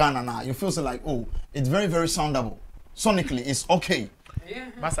outside Ghana now, you feel so like, oh, it's very, very soundable. Sonically, it's okay.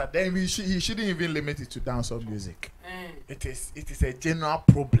 Master, then he shouldn't even limit it to dancehall music. It is a general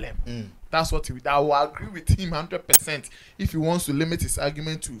problem. That's what I will agree with him 100%. If he wants to limit his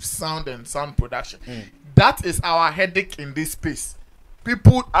argument to sound and sound production, that is our headache in this space.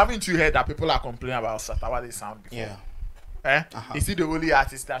 People, haven't you heard that people are complaining about Shatta, what they sound before? Yeah. Is he the only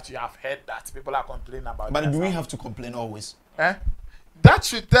artist that you have heard that people are complaining about? But do we have to complain always? That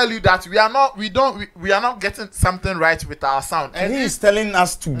should tell you that we are not getting something right with our sound. And he is telling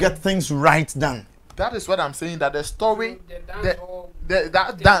us to get things right done. That is what I'm saying. That the story,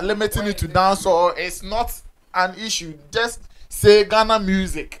 that limiting it to dancehall is not an issue. Just say Ghana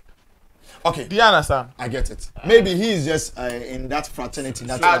music. Okay. Do you understand? I get it. Maybe he is just in that fraternity.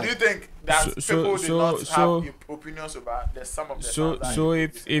 That's do you think that people do not have opinions about some of the songs? So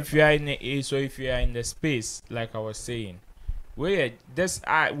if you are in the space, like I was saying, we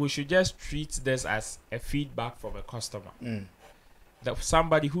should just treat this as a feedback from a customer. That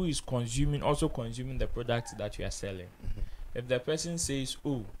somebody who is also consuming the product that you are selling. If the person says,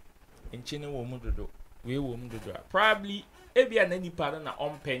 oh, in China we probably any pattern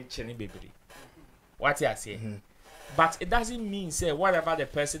on pension baby. What you are saying. But it doesn't mean say whatever the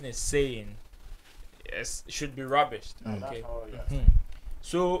person is saying should be rubbish. Okay.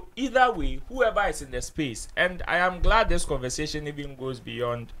 So either way, whoever is in the space, and I am glad this conversation even goes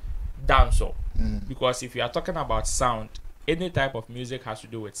beyond dancehall, because if you are talking about sound, any type of music has to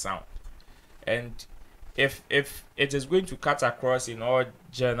do with sound, and if it is going to cut across in all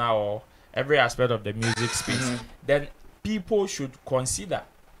genre or every aspect of the music space, then people should consider,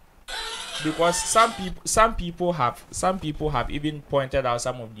 because some people have even pointed out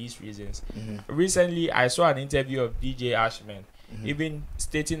some of these reasons. Recently, I saw an interview of DJ Ashman, even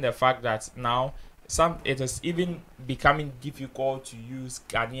stating the fact that now it is even becoming difficult to use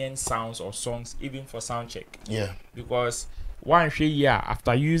Ghanaian sounds or songs even for sound check. Yeah. Because one year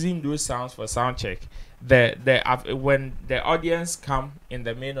after using those sounds for sound check, when the audience come in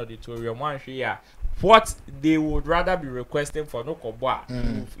the main auditorium, what they would rather be requesting for no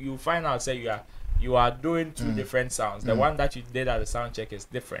koboa, you find out say you are doing two different sounds. The one that you did at the sound check is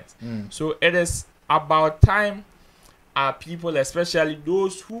different. So it is about time people, especially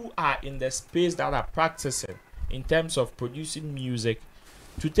those who are in the space that are practicing in terms of producing music,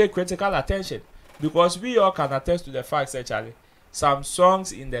 to take critical attention, because we all can attest to the fact that Charlie, some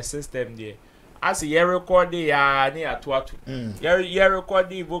songs in the system there, as a record they are near to record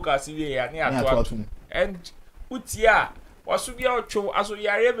the vocals near to and utia was to be out to as we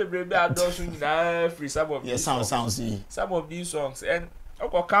are able to free some of these some of these songs, and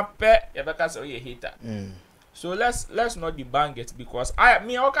compare because you hater. So let's not debunk it, because I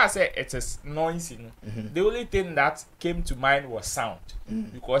say it is noisy. The only thing that came to mind was sound,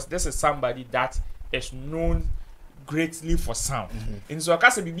 because this is somebody that is known greatly for sound. And so I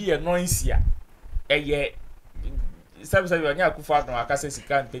can say be a noisy. Sometimes when you are kufa no akase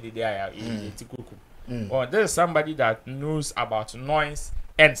sika nte de ya etikuku. Or there is somebody that knows about noise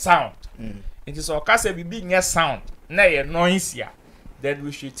and sound. It is okase be near sound na ye noise, then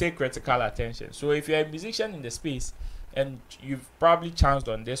we should take critical attention. So if you're a musician in the space and you've probably chanced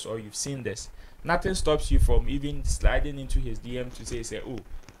on this or you've seen this, nothing stops you from even sliding into his DM to say oh,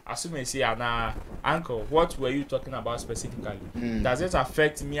 assume I say uncle, what were you talking about specifically? Does it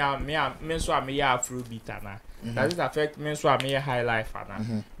affect me so I'm a Afrobeat ana? Does it affect me so I'm a high life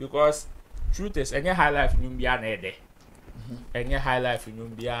ana? Because truth is any high life in be an ede. Any high life in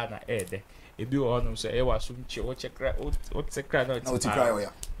be an ede. Ebi on say e was some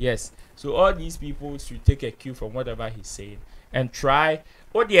yes. So all these people should take a cue from whatever he's saying and try.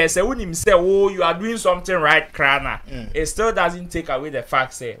 Oh yes, I wouldn't say, oh, you are doing something right, Krana. It still doesn't take away the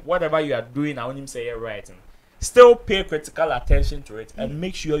fact, say, whatever you are doing, I wouldn't say you're right. Still pay critical attention to it and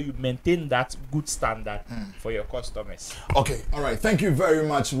make sure you maintain that good standard for your customers. Okay, all right. Thank you very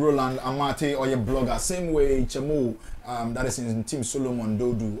much, Roland Amate, or your blogger. Same way, Chamo, that is in Team Solomon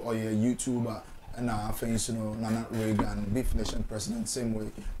Dodu, or your YouTuber. And friends, you know, Nana Reagan, Beef Nation President, same way,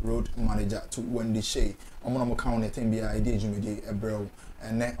 road manager to Wendy Shea. I'm gonna count it and be idea Jimmy Ebro.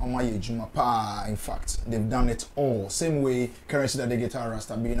 And then on my Juma Pa, in fact, they've done it all. Same way, currency that they get our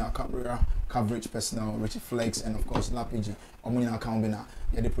Rasta being our coverage personnel, Richie Flex, and of course, Lapiji, Omina Kambina,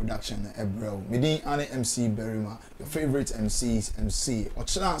 the production, Ebro. Midi Anne MC Berima, your favorite MCs, MC.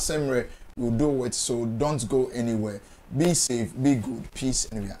 Ochana Semre will do it, so don't go anywhere. Be safe, be good, peace,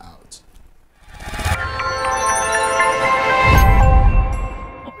 and we are out.